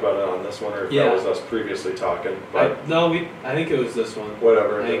we talked about it on this one or if that was us previously talking. But I think it was this one.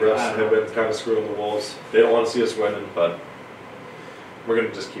 Whatever. The refs have been kind of screwing the Wolves. They don't want to see us winning, but we're going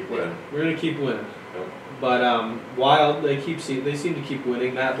to just keep winning. We're going to keep winning. Yeah. But Wild, they seem to keep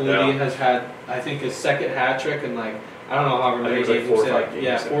winning. Matt Boldy has had, I think, his second hat trick in like, I don't know how many games. 4 or 5 games.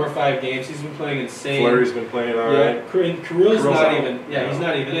 Yeah, 4 or 5 games. He's been playing insane. Fleury's been playing all right. Kyrill's not even. Yeah, he's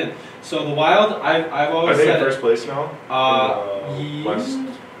not even in. So the Wild, I've always said. Are they in first place now? West.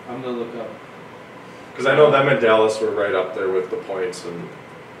 I'm gonna look up. Because I know them and Dallas were right up there with the points and.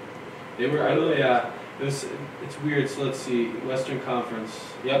 They were. It's weird. So let's see. Western Conference.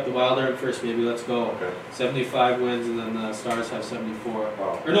 Yep, the Wild are in first. Maybe let's go. Okay. 75 wins, and then the Stars have 74.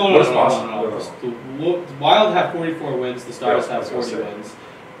 Wow. Or no. The Wild have 44 wins. The Stars have 40 wins.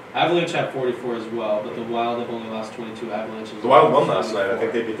 Avalanche have 44 as well, but the Wild have only lost 22. Avalanche. The Wild won last night. I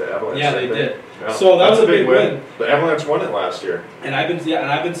think they beat the Avalanche. Yeah, they did. Yeah. So that was a big win. The Avalanche won it last year. And I've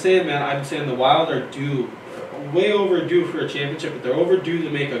been saying the Wild are way overdue for a championship, but they're overdue to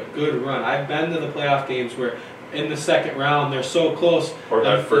make a good run. I've been to the playoff games where in the second round they're so close. Or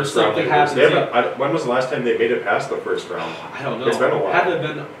that first round. When was the last time they made it past the first round? I don't know. It's been a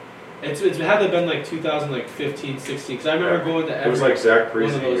while. It's had to have been like 2015, 16. Because I remember going to every it was like Zach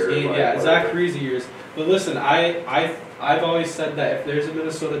Parise one of those games. Zach Parise years. But listen, I've always said that if there's a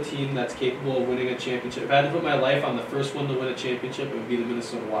Minnesota team that's capable of winning a championship, if I had to put my life on the first one to win a championship, it would be the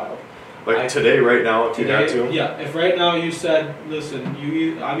Minnesota Wild. Today, right now, if you had to? Yeah, if right now you said, listen,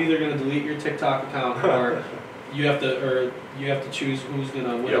 I'm either going to delete your TikTok account or you have to choose who's going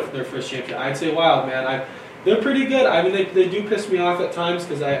to win their first championship. I'd say Wild, man. They're pretty good. I mean, they do piss me off at times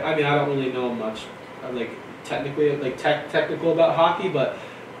because I don't really know much, technical about hockey, but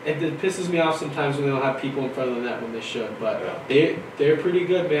it pisses me off sometimes when they don't have people in front of the net when they should. But they're pretty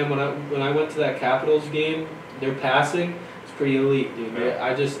good, man. When I went to that Capitals game, their passing is pretty elite, dude. Yeah.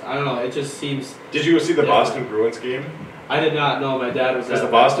 I don't know. It just seems. Did you see the Boston Bruins game? I did not know. My dad was. Because the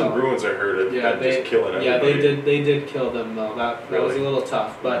Boston Bruins are hurt at just killing everybody. Yeah, they did kill them though. That was a little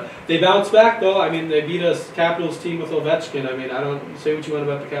tough, but they bounced back though. I mean, they beat a Capitals team with Ovechkin. I mean, I don't say what you want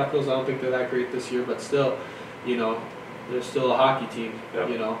about the Capitals. I don't think they're that great this year, but still, they're still a hockey team.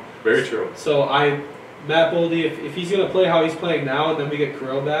 Yep. Very true. So Matt Boldy, if he's going to play how he's playing now, and then we get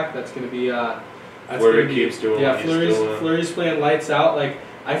Kirill back, that's going to be. Fleury keeps doing. Yeah, Fleury's playing lights out. Like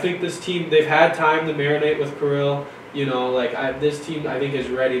I think this team, they've had time to marinate with Kirill. You know, like this team, I think, is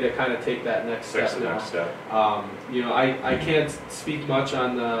ready to kind of take that next step now. You know, I can't speak much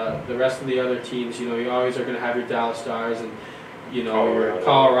on the rest of the other teams. You know, you always are going to have your Dallas Stars and, you know, your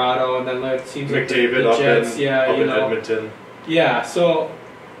Colorado, and then it seems like the Jets, up in Edmonton. Yeah, so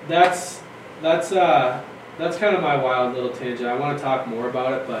that's kind of my wild little tangent. I want to talk more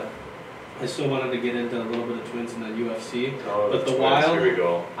about it, but I still wanted to get into a little bit of Twins and the UFC. But the Wild, here we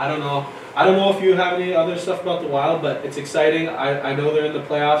go. I don't know if you have any other stuff about the Wild, but it's exciting. I know they're in the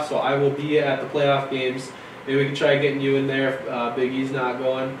playoffs, so I will be at the playoff games. Maybe we can try getting you in there if Big E's not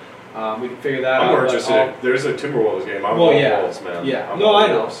going. We can figure that out. I'm more interested. There's a Timberwolves game. I'm Wolves, man. Yeah, no, I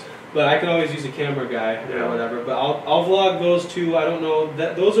know. But I can always use a camera guy or whatever. But I'll vlog those two. I don't know.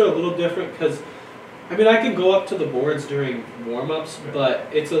 Those are a little different because, I mean, I can go up to the boards during warm-ups, but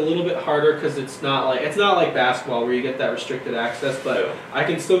it's a little bit harder because it's not like basketball where you get that restricted access. But I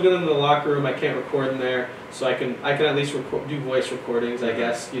can still get into the locker room. I can't record in there, so I can at least do voice recordings, I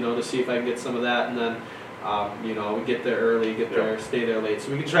guess, you know, to see if I can get some of that, and then. You know, we get there early, there, stay there late,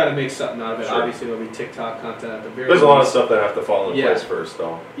 so we can try to make something out of it. Sure. Obviously, there'll be TikTok content at the very. There's a lot of stuff that have to fall into place first,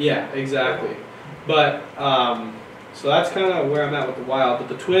 though. Yeah, exactly. But so that's kind of where I'm at with the Wild. But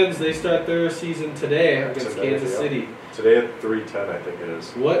the Twins, they start their season today against Kansas City. Today at 3:10, I think it is.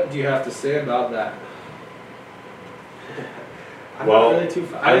 What do you have to say about that? I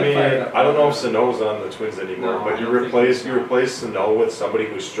don't know if Sano's on the Twins anymore, but you replace Sano with somebody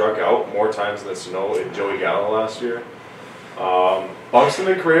who struck out more times than Sano and Joey Gallo last year. Buxton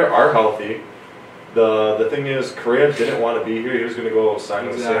and Correa are healthy. The thing is, Correa didn't want to be here. He was going to go sign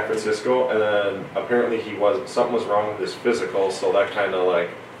with San Francisco, and then apparently something was wrong with his physical, so that kind of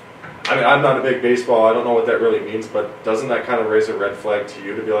like. I mean, I'm not a big baseball. I don't know what that really means, but doesn't that kind of raise a red flag to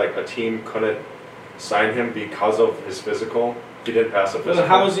you to be like a team couldn't sign him because of his physical? He didn't pass a physical. Well,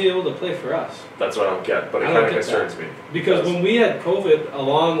 how was he able to play for us? That's what I don't get, but it kind of concerns me. Because when we had COVID a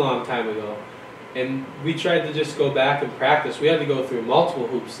long, long time ago, and we tried to just go back and practice, we had to go through multiple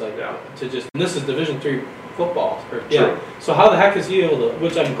hoops to just. And this is Division III football. True. So how the heck is he able to?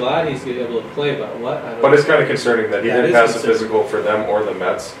 Which I'm glad he's able to play, but what? I don't know. It's kind of concerning that he didn't pass a physical for them or the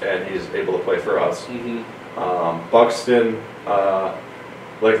Mets, and he's able to play for us. Mm-hmm. Buxton.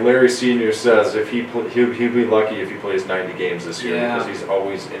 Like Larry Sr. says, if he'd be lucky if he plays 90 games this year because he's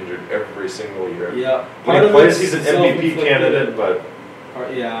always injured every single year. Yeah, when he plays, he's an MVP candidate, but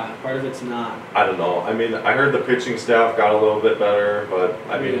part of it's not. I don't know. I mean, I heard the pitching staff got a little bit better, but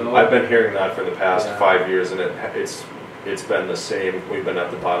I mean, I've been hearing that for the past 5 years, and it's been the same. We've been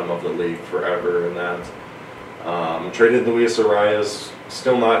at the bottom of the league forever, and that traded Luis Arias.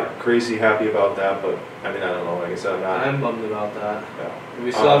 Still not crazy happy about that, but I mean, I don't know. Like I said, I'm bummed about that. Yeah.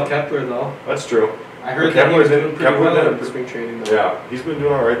 We still have Kepler though. That's true. I heard that he was doing pretty well in spring training though. Yeah, he's been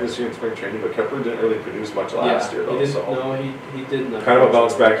doing all right this year in spring training, but Kepler didn't really produce much last year though. He didn't. Kind of a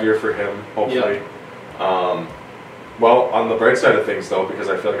bounce back year for him, hopefully. Yeah. Well, on the bright side of things though, because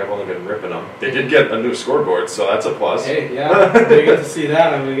I feel like I've only been ripping them, they did get a new scoreboard, so that's a plus. Hey, yeah, they get to see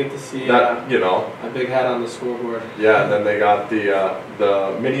that. I'm gonna get to see that. A big hat on the scoreboard. Yeah, and then they got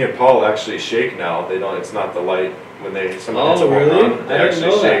the Minnie and Paul actually shake now. They don't. It's not the light when someone hits a home run. They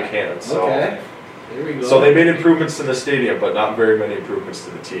actually shake hands. So. Okay. There we go. So they made improvements to the stadium, but not very many improvements to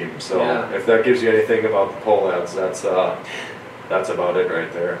the team. So if that gives you anything about the poll ads, that's about it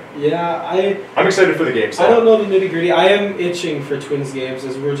right there. Yeah, I'm excited for the games. I don't know the nitty gritty. I am itching for Twins games,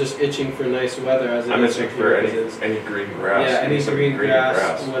 as we're just itching for nice weather. I'm itching for any green grass. Yeah, any green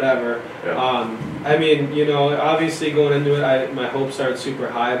grass, whatever. Yeah. I mean, obviously going into it, my hopes aren't super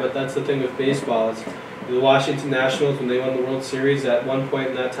high, but that's the thing with baseball. It's the Washington Nationals, when they won the World Series, at one point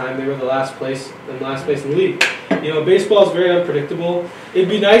in that time, they were last place in the league. Baseball is very unpredictable. It'd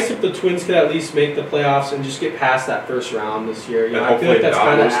be nice if the Twins could at least make the playoffs and just get past that first round this year. I feel like that's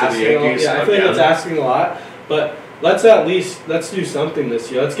kind of asking. I feel like that's asking a lot. But let's do something this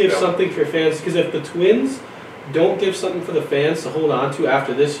year. Let's give something for fans, because if the Twins don't give something for the fans to hold on to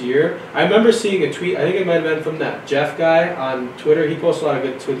after this year. I remember seeing a tweet. I think it might have been from that Jeff guy on Twitter. He posts a lot of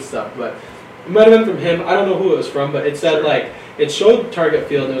good Twin stuff, but it might have been from him. I don't know who it was from, but it said it showed Target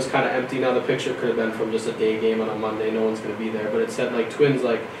Field and it was kind of empty. Now the picture could have been from just a day game on a Monday. No one's going to be there, but it said Twins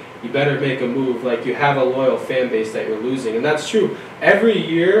you better make a move. You have a loyal fan base that you're losing, and that's true. Every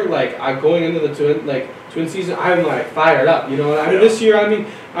year, I'm going into the Twin season, I'm fired up. I mean, this year,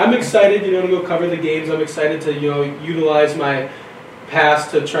 I'm excited. To go cover the games. I'm excited to utilize my past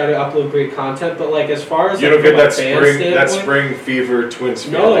to try to upload great content. But as far as you don't get that spring fever Twins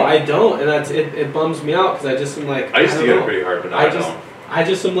feeling. No, I don't, and it bums me out because I just am I used to get it pretty hard, but now I don't. I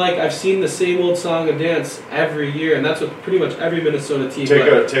just am like, I've seen the same old song and dance every year, and that's what pretty much every Minnesota team. Take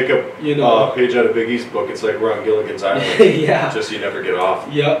a page out of Big East book. It's like we're on Gilligan's Island. Yeah. Just you never get off.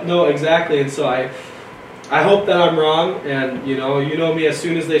 Yep. No, exactly. And so I hope that I'm wrong, and you know me. As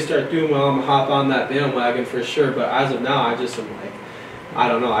soon as they start doing well, I'm gonna hop on that bandwagon for sure. But as of now, I just am like, I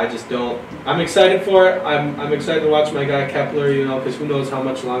don't know. I just don't. I'm excited for it. I'm excited to watch my guy Kepler. You know, because who knows how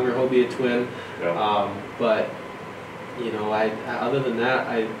much longer he'll be a Twin. Yeah. But you know, other than that,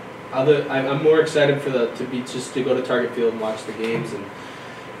 I'm more excited for to go to Target Field and watch the games. And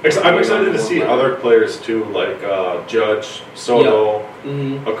I'm excited to see other players too, like Judge, Soto,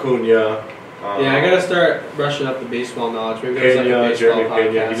 Acuna. Yeah, I gotta start brushing up the baseball knowledge. Maybe Pena, like a baseball Jeremy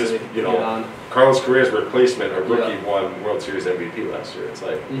podcast. Pena. He just, Carlos Correa's replacement, a rookie, won World Series MVP last year. It's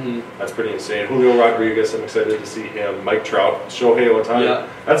like that's pretty insane. Julio Rodriguez, I'm excited to see him. Mike Trout, Shohei Ohtani. Yeah.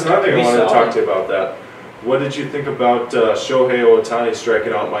 That's another thing I wanted to talk to you about. That. What did you think about Shohei Ohtani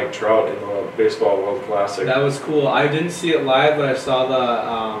striking out Mike Trout in the Baseball World Classic? That was cool. I didn't see it live, but I saw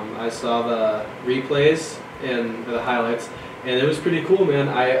the replays and the highlights, and it was pretty cool, man.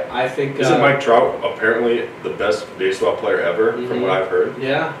 I think isn't Mike Trout apparently the best baseball player ever, from what I've heard?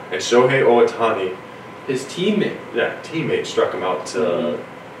 Yeah. And Shohei Ohtani, his teammate. Yeah, teammate struck him out to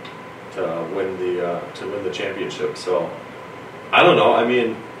win the championship. So I don't know. I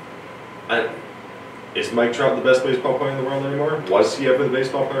mean, is Mike Trout the best baseball player in the world anymore? Was he ever the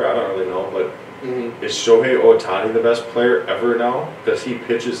baseball player? I don't really know, but is Shohei Ohtani the best player ever now? Because he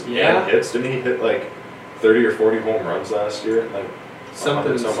pitches and hits. Didn't he hit like 30 or 40 home runs last year? Like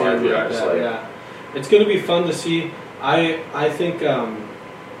something like that. Yeah, it's going to be fun to see. I think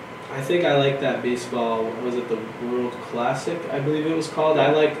I like that baseball. Was it the World Classic? I believe it was called.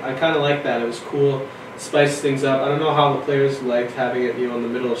 I kind of like that. It was cool. Spiced things up. I don't know how the players liked having it, in the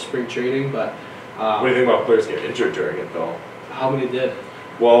middle of spring training, but. What do you think about players getting injured during it, though? How many did?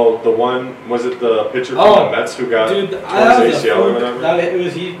 Well, was it the pitcher from the Mets who got torn his ACL or whatever?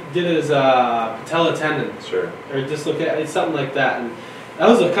 He did his patella tendon. Sure. Or it's something like that. And that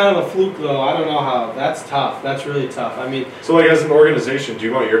was a kind of a fluke, though. I don't know how. That's tough. That's really tough. I mean. So, as an organization, do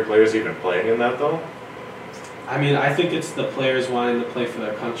you want your players even playing in that, though? I mean, I think it's the players wanting to play for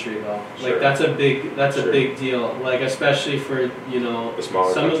their country, though. Sure. Like that's a big deal. Like especially for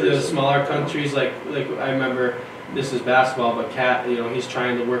some of the smaller countries. Like I remember, this is basketball, but Cat, he's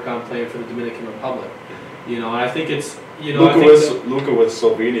trying to work on playing for the Dominican Republic. And I think it's Luka with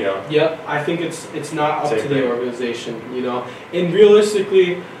Slovenia. Yep, I think it's not up to the organization. And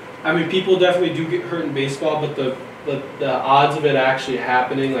realistically, I mean, people definitely do get hurt in baseball, but the odds of it actually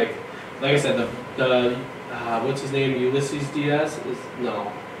happening, like I said, the what's his name? Ulysses Diaz?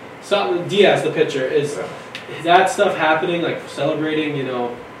 Diaz, the pitcher, is that stuff happening, like celebrating,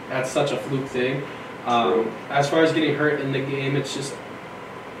 that's such a fluke thing. As far as getting hurt in the game, it's just,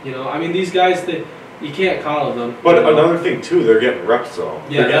 I mean, these guys, you can't call them. But another thing, too, they're getting reps, though.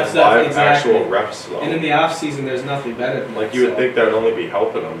 Yeah, that's actual reps, though. And in the off-season, there's nothing better than that. You would think that would only be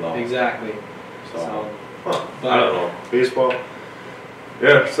helping them, though. Exactly. I don't know. Baseball,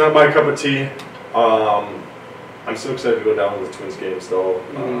 yeah, it's not my cup of tea. I'm so excited to go down to the Twins games, though,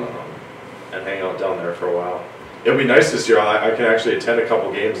 and hang out down there for a while. It'll be nice this year. I can actually attend a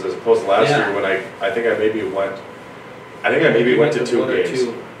couple games as opposed to last year when I think I maybe went to 2 games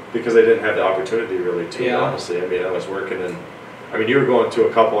because I didn't have the opportunity really to, honestly. I mean, I was working and you were going to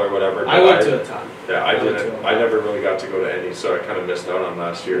a couple or whatever. I went to a ton. Yeah, I didn't. I never really got to go to any, so I kind of missed out on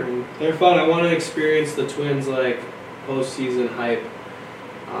last year. They're fun. I want to experience the Twins postseason hype.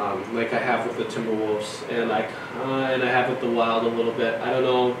 Like I have with the Timberwolves, and I have with the Wild a little bit. I don't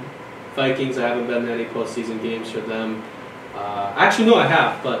know, Vikings. I haven't been to any postseason games for them. Actually, no, I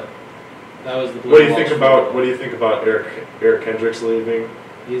have, but that was the. What do you think about Eric Hendricks leaving?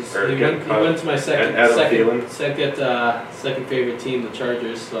 He went to my second favorite team, the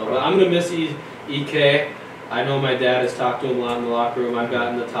Chargers. So, but I'm gonna miss EK. I know my dad has talked to him a lot in the locker room. I've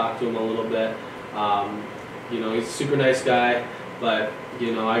gotten to talk to him a little bit. He's a super nice guy, but.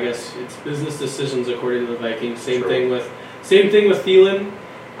 I guess it's business decisions according to the Vikings. Same thing with Thielen.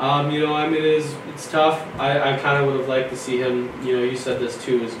 It's tough. I kind of would have liked to see him. You said this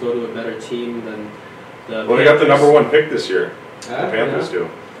too, is go to a better team than the. Well, they got the number 1 pick this year. The Panthers do.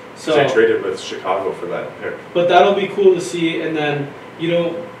 So they traded with Chicago for that pick. But that'll be cool to see. And then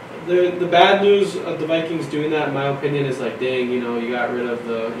the bad news of the Vikings doing that, in my opinion, is like, dang, you got rid of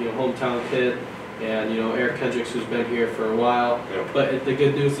the hometown kid. And, Eric Hendricks, who's been here for a while. Yep. But the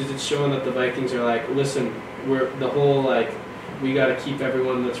good news is it's showing that the Vikings are like, listen, we got to keep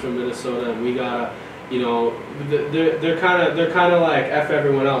everyone that's from Minnesota, and we got to, you know, they're kind of like F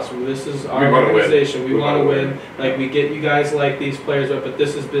everyone else. This is our organization. We want to win. Like, we get you guys like these players, but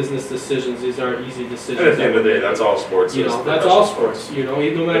this is business decisions. These aren't easy decisions. And at the end of the day, that's all sports. You know, that's all sports. You know,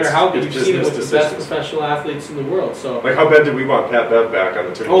 no matter how good, you've seen it with the best professional athletes in the world. So, like, how bad did we want Pat Bev back on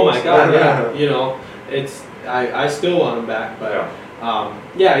the Timberwolves? Oh my God, yeah. You know, I still want him back, but.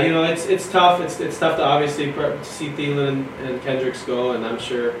 Yeah. You know, it's tough. It's tough to obviously see Thielen and Kendricks go, and I'm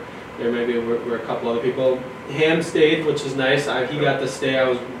sure there maybe were a couple other people. Ham stayed, which is nice. He got to stay. I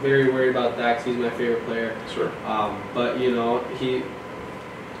was very worried about that because he's my favorite player. Sure. But you know,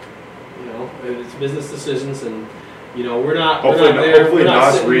 it's business decisions, and you know, we're not there. Hopefully,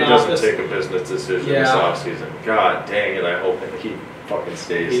 Nas Reed doesn't take a business decision this offseason. God dang it! I hope that he fucking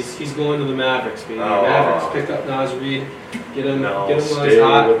stays. He's going to the Mavericks, baby. Mavericks pick up Nas Reed, get him while he's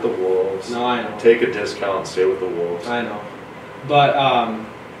hot. Stay with the Wolves. No, I know. Take a discount, stay with the Wolves. I know, but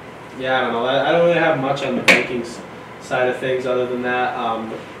yeah, I don't know. I don't really have much on the Vikings side of things other than that.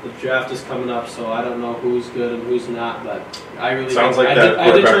 The draft is coming up, so I don't know who's good and who's not. But I really sounds like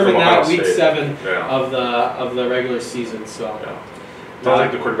I determined that week 7 yeah. of the regular season. So yeah. Sounds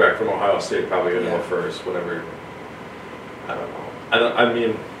like the quarterback from Ohio State probably going to go first. Whenever I don't know. I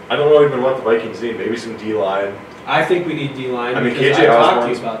don't know even what the Vikings need. Maybe some D-line. I think we need D-line. I mean, KJ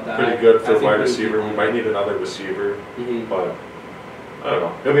Osborne's pretty good for wide receiver. We might need another receiver, but I don't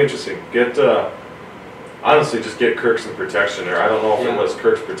know. It'll be interesting. Honestly, just get Kirk some protection there. I don't know if it was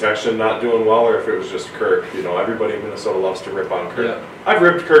Kirk's protection not doing well or if it was just Kirk. You know, everybody in Minnesota loves to rip on Kirk. Yeah. I've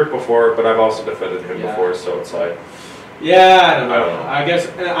ripped Kirk before, but I've also defended him before, so it's like... Yeah, I don't know. I guess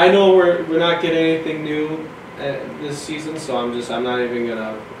I know we're not getting anything new this season, so I'm not even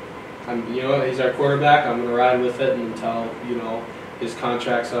gonna. He's our quarterback. I'm gonna ride with it until his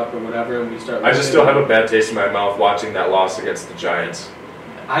contract's up or whatever, and we start. I just still have a bad taste in my mouth watching that loss against the Giants.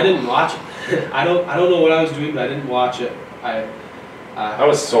 I didn't watch it. I don't know what I was doing, but I didn't watch it. That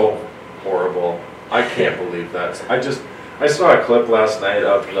was so horrible. I can't believe that. I saw a clip last night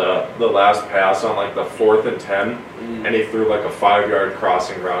of the last pass on like the 4th and 10, and he threw like a 5-yard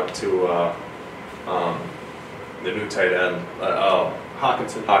crossing route to the new tight end.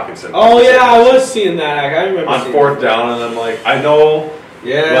 Hawkinson. Oh yeah, I was seeing that. I remember on 4th down, and I'm like, I know,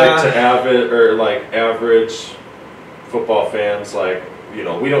 like to avid or like average football fans, like we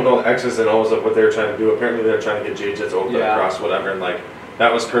don't know the X's and O's of what they're trying to do. Apparently, they're trying to get J-Jets open across whatever, and like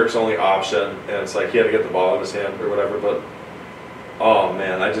that was Kirk's only option, and it's like he had to get the ball in his hand or whatever. But oh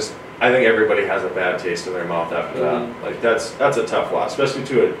man, I think everybody has a bad taste in their mouth after that. Like that's a tough loss, especially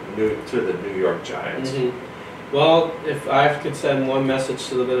to the New York Giants. Well, if I could send one message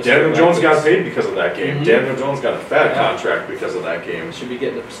to the Minnesota Daniel Jones got paid because of that game. Daniel Jones got a fat contract because of that game. Should be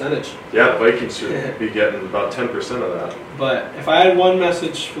getting a percentage. Yeah, the Vikings should be getting about 10% of that. But if I had one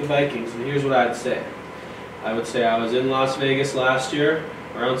message for the Vikings, and here's what I'd say. I would say I was in Las Vegas last year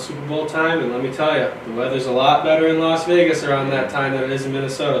around Super Bowl time, and let me tell you, the weather's a lot better in Las Vegas around that time than it is in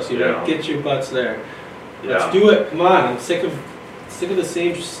Minnesota, so you don't get your butts there. Let's do it. Come on. I'm sick of the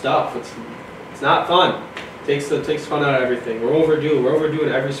same stuff. It's not fun. Takes fun out of everything. We're overdue. We're overdue in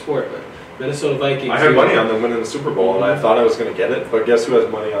every sport. But Minnesota Vikings. I had money on them winning the Super Bowl, and I thought I was going to get it. But guess who has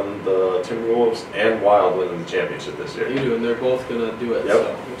money on the Timberwolves and Wild winning the championship this year? You do, and they're both going to do it.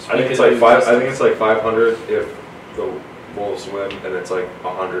 Yep. So I think it's like 500 if the Wolves win, and it's like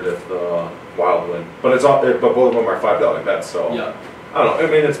 100 if the Wild win. But but both of them are $5 bets. So yeah. I don't know. I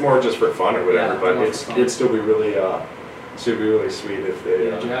mean, it's more just for fun or whatever. But it'd still be really sweet if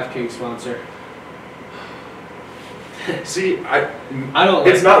they. DraftKings sponsor. See, I don't.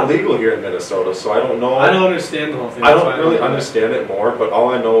 It's not legal here in Minnesota, so I don't know. I don't understand the whole thing. I don't really understand it more, but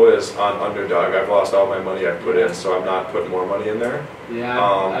all I know is on Underdog, I've lost all my money I've put in, so I'm not putting more money in there.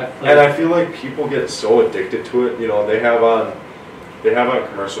 Yeah. And I feel like people get so addicted to it. They have on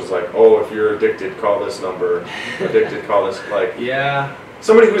commercials like, oh, if you're addicted, call this number. Addicted, call this Yeah.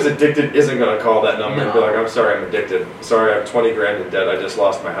 Somebody who's addicted isn't going to call that number and be like, I'm sorry, I'm addicted. Sorry, I have 20 grand in debt. I just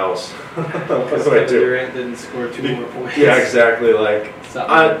lost my house. What do I do? Durant didn't score 2 more points. Yeah, exactly. Like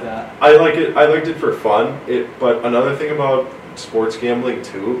that. I like it. I liked it for fun. But another thing about sports gambling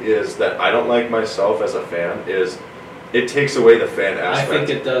too is that I don't like myself as a fan is it takes away the fan aspect. I think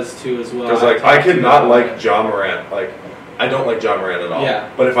it does too as well. Because I cannot like Ja Morant. Like I don't like Ja Morant at all.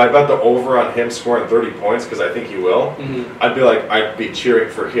 Yeah. But if I bet the over on him scoring 30 points, because I think he will, I'd be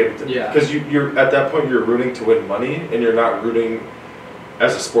cheering for him. Because you're at that point you're rooting to win money, and you're not rooting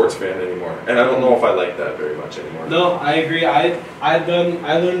as a sports fan anymore. And I don't know if I like that very much anymore. No, I agree. I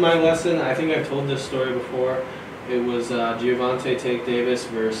learned my lesson. I think I've told this story before. It was Giovante Tank Davis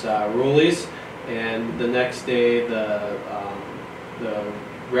versus Rullies, and the next day the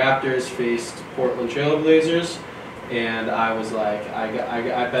Raptors faced Portland Trailblazers, and I was like,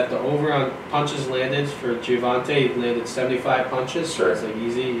 I bet the over on punches landed for Giovante. He landed 75 punches, so it's like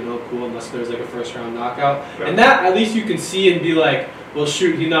easy, cool, unless there's like a first round knockout. Yeah. And that at least you can see and be like, well,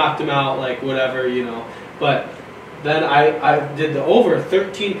 shoot, he knocked him out, like whatever, But then I did the over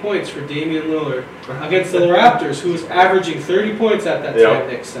 13 points for Damian Lillard against the Raptors, who was averaging 30 points at that time,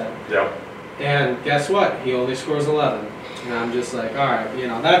 Nick said. Yeah. And guess what? He only scores 11. And I'm just like, all right,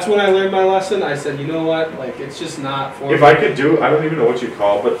 that's when I learned my lesson. I said, you know what? Like, it's just not for me. If I could I don't even know what you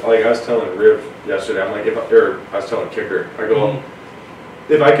call it, but like I was telling Riv yesterday, I'm like, I was telling Kicker, I go,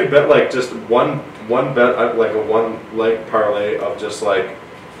 if I could bet like just one bet, like a one leg parlay of just like,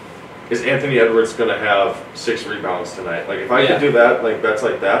 is Anthony Edwards going to have 6 rebounds tonight? Like, if I could do that, like bets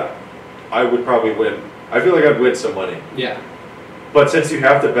like that, I would probably win. I feel like I'd win some money. Yeah. But since you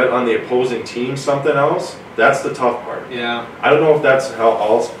have to bet on the opposing team something else, that's the tough part. Yeah. I don't know if that's how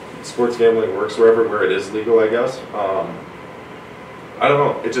all sports gambling works where it is legal, I guess. I don't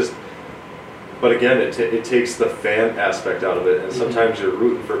know. It just, but again, it takes the fan aspect out of it, and sometimes you're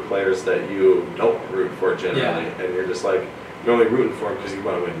rooting for players that you don't root for generally, and you're just like, you're only rooting for them because you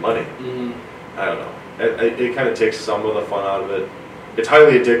want to win money. I don't know. It kind of takes some of the fun out of it. It's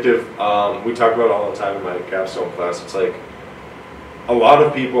highly addictive. We talk about it all the time in my capstone class. It's like, a lot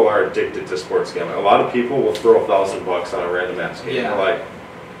of people are addicted to sports gambling. A lot of people will throw $1,000 on a random ass game. Yeah. Like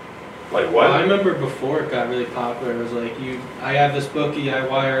what? Well, I remember before it got really popular, it was like, I have this bookie, I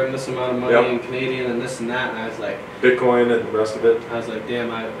wire him this amount of money in Canadian and this and that, and I was like... Bitcoin and the rest of it. I was like, damn,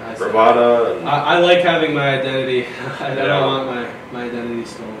 Bravada. And I like having my identity. I don't want my identity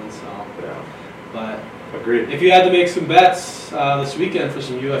stolen, so... Yeah. But... Agreed. If you had to make some bets this weekend for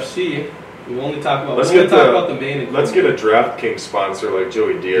some UFC... We only talk about the main. Let's get a DraftKings sponsor like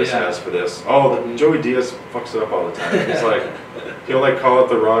Joey Diaz has for this. Oh, Joey Diaz fucks it up all the time. He's like, he'll like call it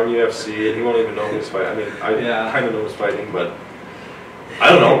the wrong UFC, and he won't even know who's fighting. I mean, I kind of know who's fighting, but I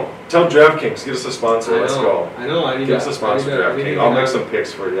don't know. Tell DraftKings, get us a sponsor. Let's go. I know. Get us a sponsor, DraftKings. I'll make some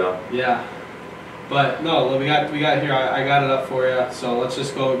picks for you. Yeah. But no, we got here. I got it up for you. So let's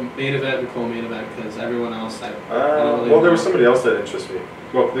just go main event and co-main event because everyone else, I don't really know. There was somebody else that interests me.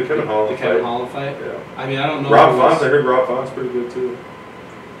 Well, the Kevin Holland fight. The Kevin Holland fight? Yeah. I mean, I don't know. Rob Font's, I heard Rob Font's pretty good too.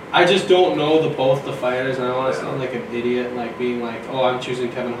 I just don't know both the fighters, and I don't want to sound like an idiot, like being like, oh, I'm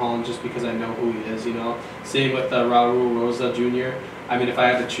choosing Kevin Holland just because I know who he is, Same with Raul Rosa Jr. I mean, if I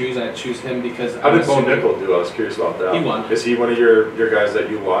had to choose, I'd choose him because... How did Bo Nickel do? I was curious about that. He won. Is he one of your guys that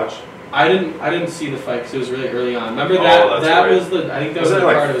you watch? I didn't see the fight because it was really early on. Remember that? Right. Was the... I think that was the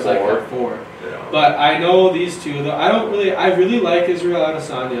card. It was like 4. Yeah. But I know these two. Though I really like Israel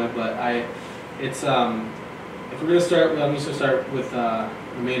Adesanya, but if we're gonna start, I'm just gonna start with the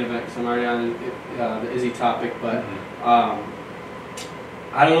main event because I'm already on the Izzy topic. But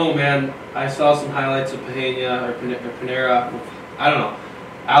I don't know, man. I saw some highlights of Peña or Panera. I don't know.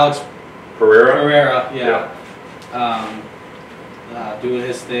 Alex Pereira, doing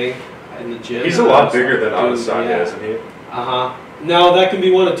his thing in the gym. He's a lot bigger than Adesanya, isn't he? Now that can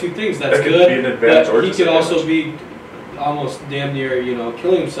be one of two things. That's that good. Be an advantage but he could also be almost damn near,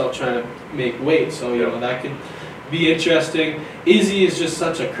 killing himself trying to make weight. So that could be interesting. Izzy is just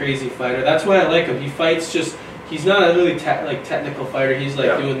such a crazy fighter. That's why I like him. He fights just. He's not a really technical fighter. He's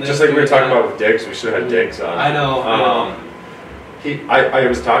doing this. Just like we were talking about with Diggs. We should have had Diggs on. I know. I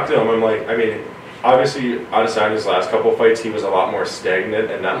was talking to him. I'm like, I mean, obviously Adesanya's last couple fights, he was a lot more stagnant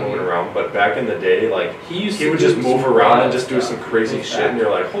and not moving around. But back in the day, like he would just move around and just do some crazy shit, and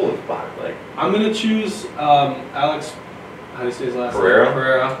you're like, holy fuck! Like I'm gonna choose Alex. How do you say his last name?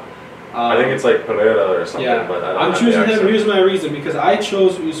 Pereira. I think it's like Pereira or something. Yeah. But I'm choosing him. Here's my reason: because I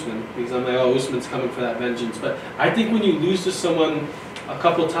chose Usman because I'm like, oh, Usman's coming for that vengeance. But I think when you lose to someone a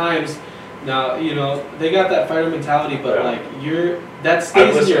couple times. Now, they got that fighter mentality, but that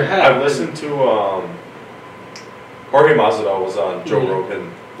stays in your head. I've listened to Jorge Masvidal was on Joe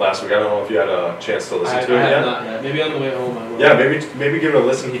Rogan last week. I don't know if you had a chance to listen to it yet. Not yet. Maybe on the way home I will. Yeah, maybe give it a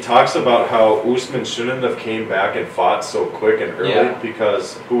listen. He talks about how Usman shouldn't have came back and fought so quick and early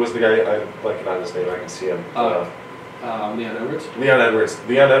because who was the guy? I'm blanking on his name. I can see him. Leon Edwards?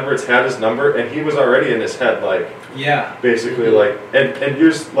 Leon Edwards had his number, and he was already in his head, basically, and you're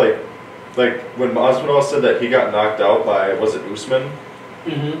just, like when Masvidal said that he got knocked out by, was it Usman?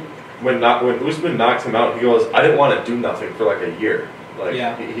 Mm-hmm. When Usman knocked him out, he goes, I didn't want to do nothing for like a year.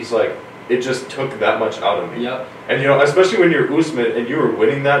 He's like, it just took that much out of me. Yep. And especially when you're Usman and you were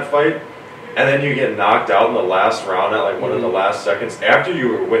winning that fight, and then you get knocked out in the last round at one of the last seconds after you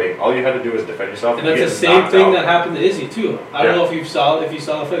were winning. All you had to do was defend yourself. And that's the same thing that happened to Izzy too. I don't know if you saw the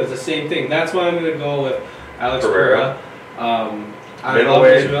fight. It's the same thing. That's why I'm going to go with Alex Pereira.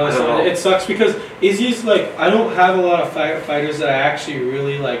 Middleweight, I don't know. It sucks because Izzy's like, I don't have a lot of fighters that I actually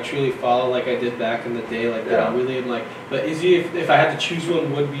really like truly follow like I did back in the day, like that I really am like. But Izzy, if I had to choose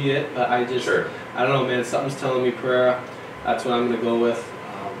one, would be it. But I just, I don't know, man. Something's telling me Pereira. That's what I'm gonna go with.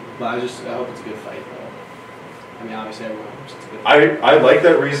 But I hope it's a good fight, though. I mean, obviously everyone hopes it's a good fight. I like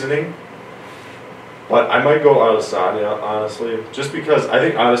that reasoning. But I might go Adesanya, honestly, just because I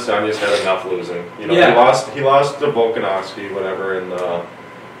think Adesanya's had enough losing. You know, he lost to Volkanovski, whatever, in the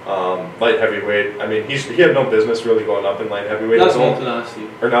light heavyweight. I mean, he had no business really going up in light heavyweight. Not Volkanovski.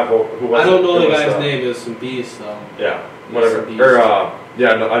 Or not who was it? I don't know the guy's name. It was some beast, though. Yeah, whatever. Or I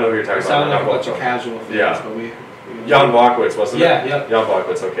know who you're talking about. It sounded like a bunch of casual fans, but we Jan Blachowicz, wasn't it? Yeah. Jan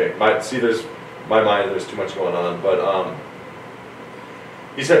Blachowicz, okay. There's too much going on, but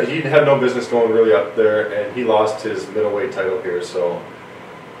he said he had no business going really up there, and he lost his middleweight title here. So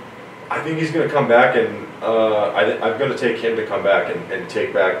I think he's going to come back, and I'm going to take him to come back and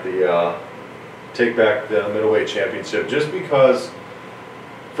take back the middleweight championship, just because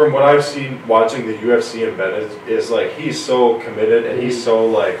from what I've seen watching the UFC in Bennett is like he's so committed and he's so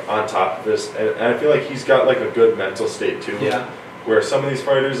like on top of this, and I feel like he's got like a good mental state too. Yeah. Where some of these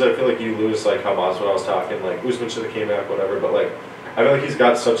fighters, I feel like you lose, like how Masvidal was talking, like Usman should have came back, whatever, but like I feel like he's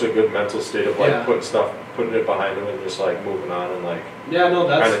got such a good mental state of like putting it behind him and just like moving on and like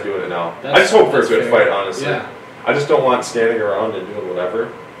kind of doing it now. I just hope for a good fight, honestly. Yeah. I just don't want standing around and doing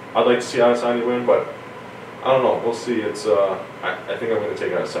whatever. I'd like to see Adesanya win, but I don't know. We'll see. It's I think I'm going to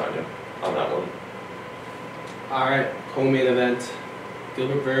take Adesanya on that one. All right, co-main event: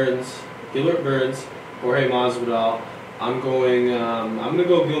 Gilbert Burns, Jorge Masvidal. I'm going to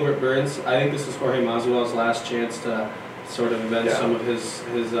go Gilbert Burns. I think this is Jorge Masvidal's last chance to sort of avenge some of his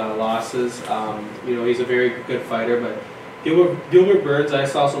losses. You know, he's a very good fighter, but Gilbert Burns, I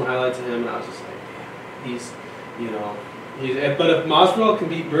saw some highlights of him, and I was just like, man, but if Masvidal can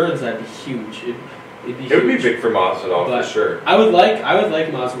beat Burns, that'd be huge. It would be big for Masvidal for sure. I would like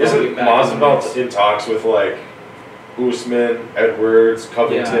Masvidal. Isn't Masvidal in talks with like Usman, Edwards,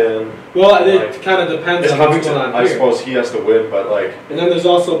 Covington? Yeah. Well, it kind of depends on what's going on here. I suppose he has to win, but like. And then there's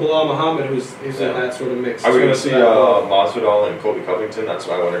also Bilal Muhammad, who's in that sort of mix. Are we going to see Masvidal and Colby Covington? That's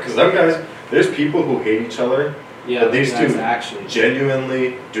what I wonder. Because them guys, there's people who hate each other. Yeah, but these two actually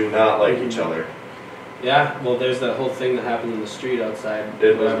genuinely do not like each other. Yeah, well, there's that whole thing that happened in the street outside.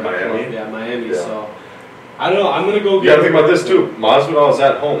 It was Miami? Yeah, Miami, so. I don't know, I'm going to go. You got to think about this, too. Masvidal is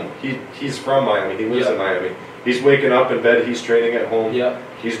at home. He's from Miami. He lives in Miami. He's waking up in bed. He's training at home. Yep.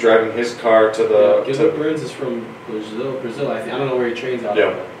 He's driving his car to the. Gilbert Burns is from Brazil. I don't know where he trains out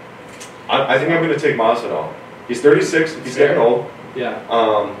of. I think I'm going to take Masvidal. He's 36. He's getting old. Yeah.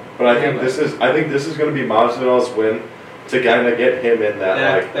 But I think this is going to be Masvidal's win to kind of get him in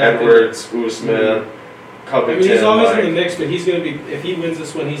that Edwards, Usman, Covington. I mean, he's always in the mix, but he's going to be, if he wins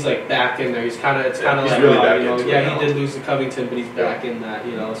this one, he's like back in there. It's kind of like, really back into it he did lose to Covington, but he's back in that,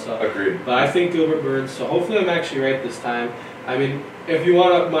 so. Agreed. But I think Gilbert Burns, so hopefully I'm actually right this time. I mean, if you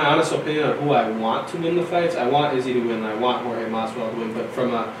want my honest opinion on who I want to win the fights, I want Izzy to win, I want Jorge Masvidal to win, but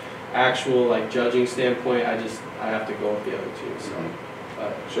from a actual like judging standpoint, I have to go with the other two, so.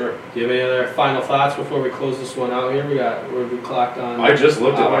 Sure. Do you have any other final thoughts before we close this one out here? We clocked on. I just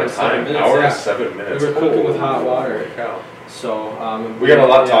looked at my time. Hour and 7 minutes. We were cooking with hot water. So we got a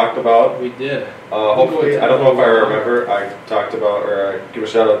lot talked about. We did. Hopefully, I don't know if I remember. I talked about, or I give a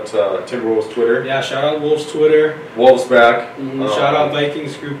shout out to Timberwolves Twitter. Yeah, shout out Wolves Twitter. Wolves back. Shout out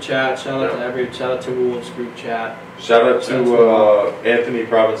Vikings group chat. Shout out to shout out Timberwolves group chat. Shout out to Anthony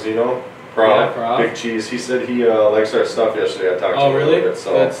Provenzino. Big Cheese. He said he likes our stuff yesterday. I talked to him a little bit.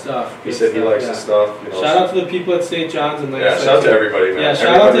 So good stuff. He said he likes the stuff. Shout out to the people at St. John's and shout out to everybody, man. Yeah,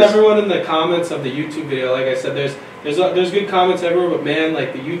 shout out to everyone in the comments of the YouTube video. Like I said, there's good comments everywhere, but man,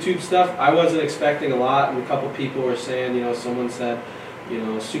 like the YouTube stuff, I wasn't expecting a lot. And a couple people were saying, someone said,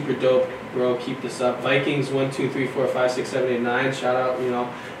 super dope, bro, keep this up. Vikings 1, 2, 3, 4, 5, 6, 7, 8, 9. Shout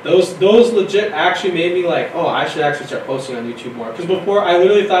out, those legit actually made me like, oh, I should actually start posting on YouTube more. Because before, I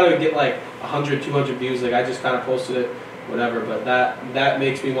literally thought it would get like 100, 200 views. Like I just kind of posted it, whatever. But that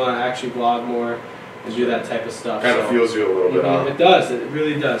makes me want to actually vlog more and do that type of stuff. Kind of fuels you a little bit. It does. It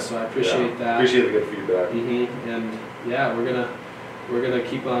really does. So I appreciate that. Appreciate the good feedback. And yeah, we're gonna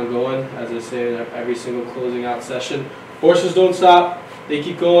keep on going, as I say in every single closing out session. Horses don't stop. They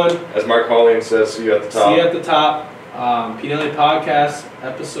keep going. As Mark Holling says, see you at the top. See you at the top. Pnelly Podcast,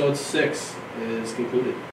 episode 6 is concluded.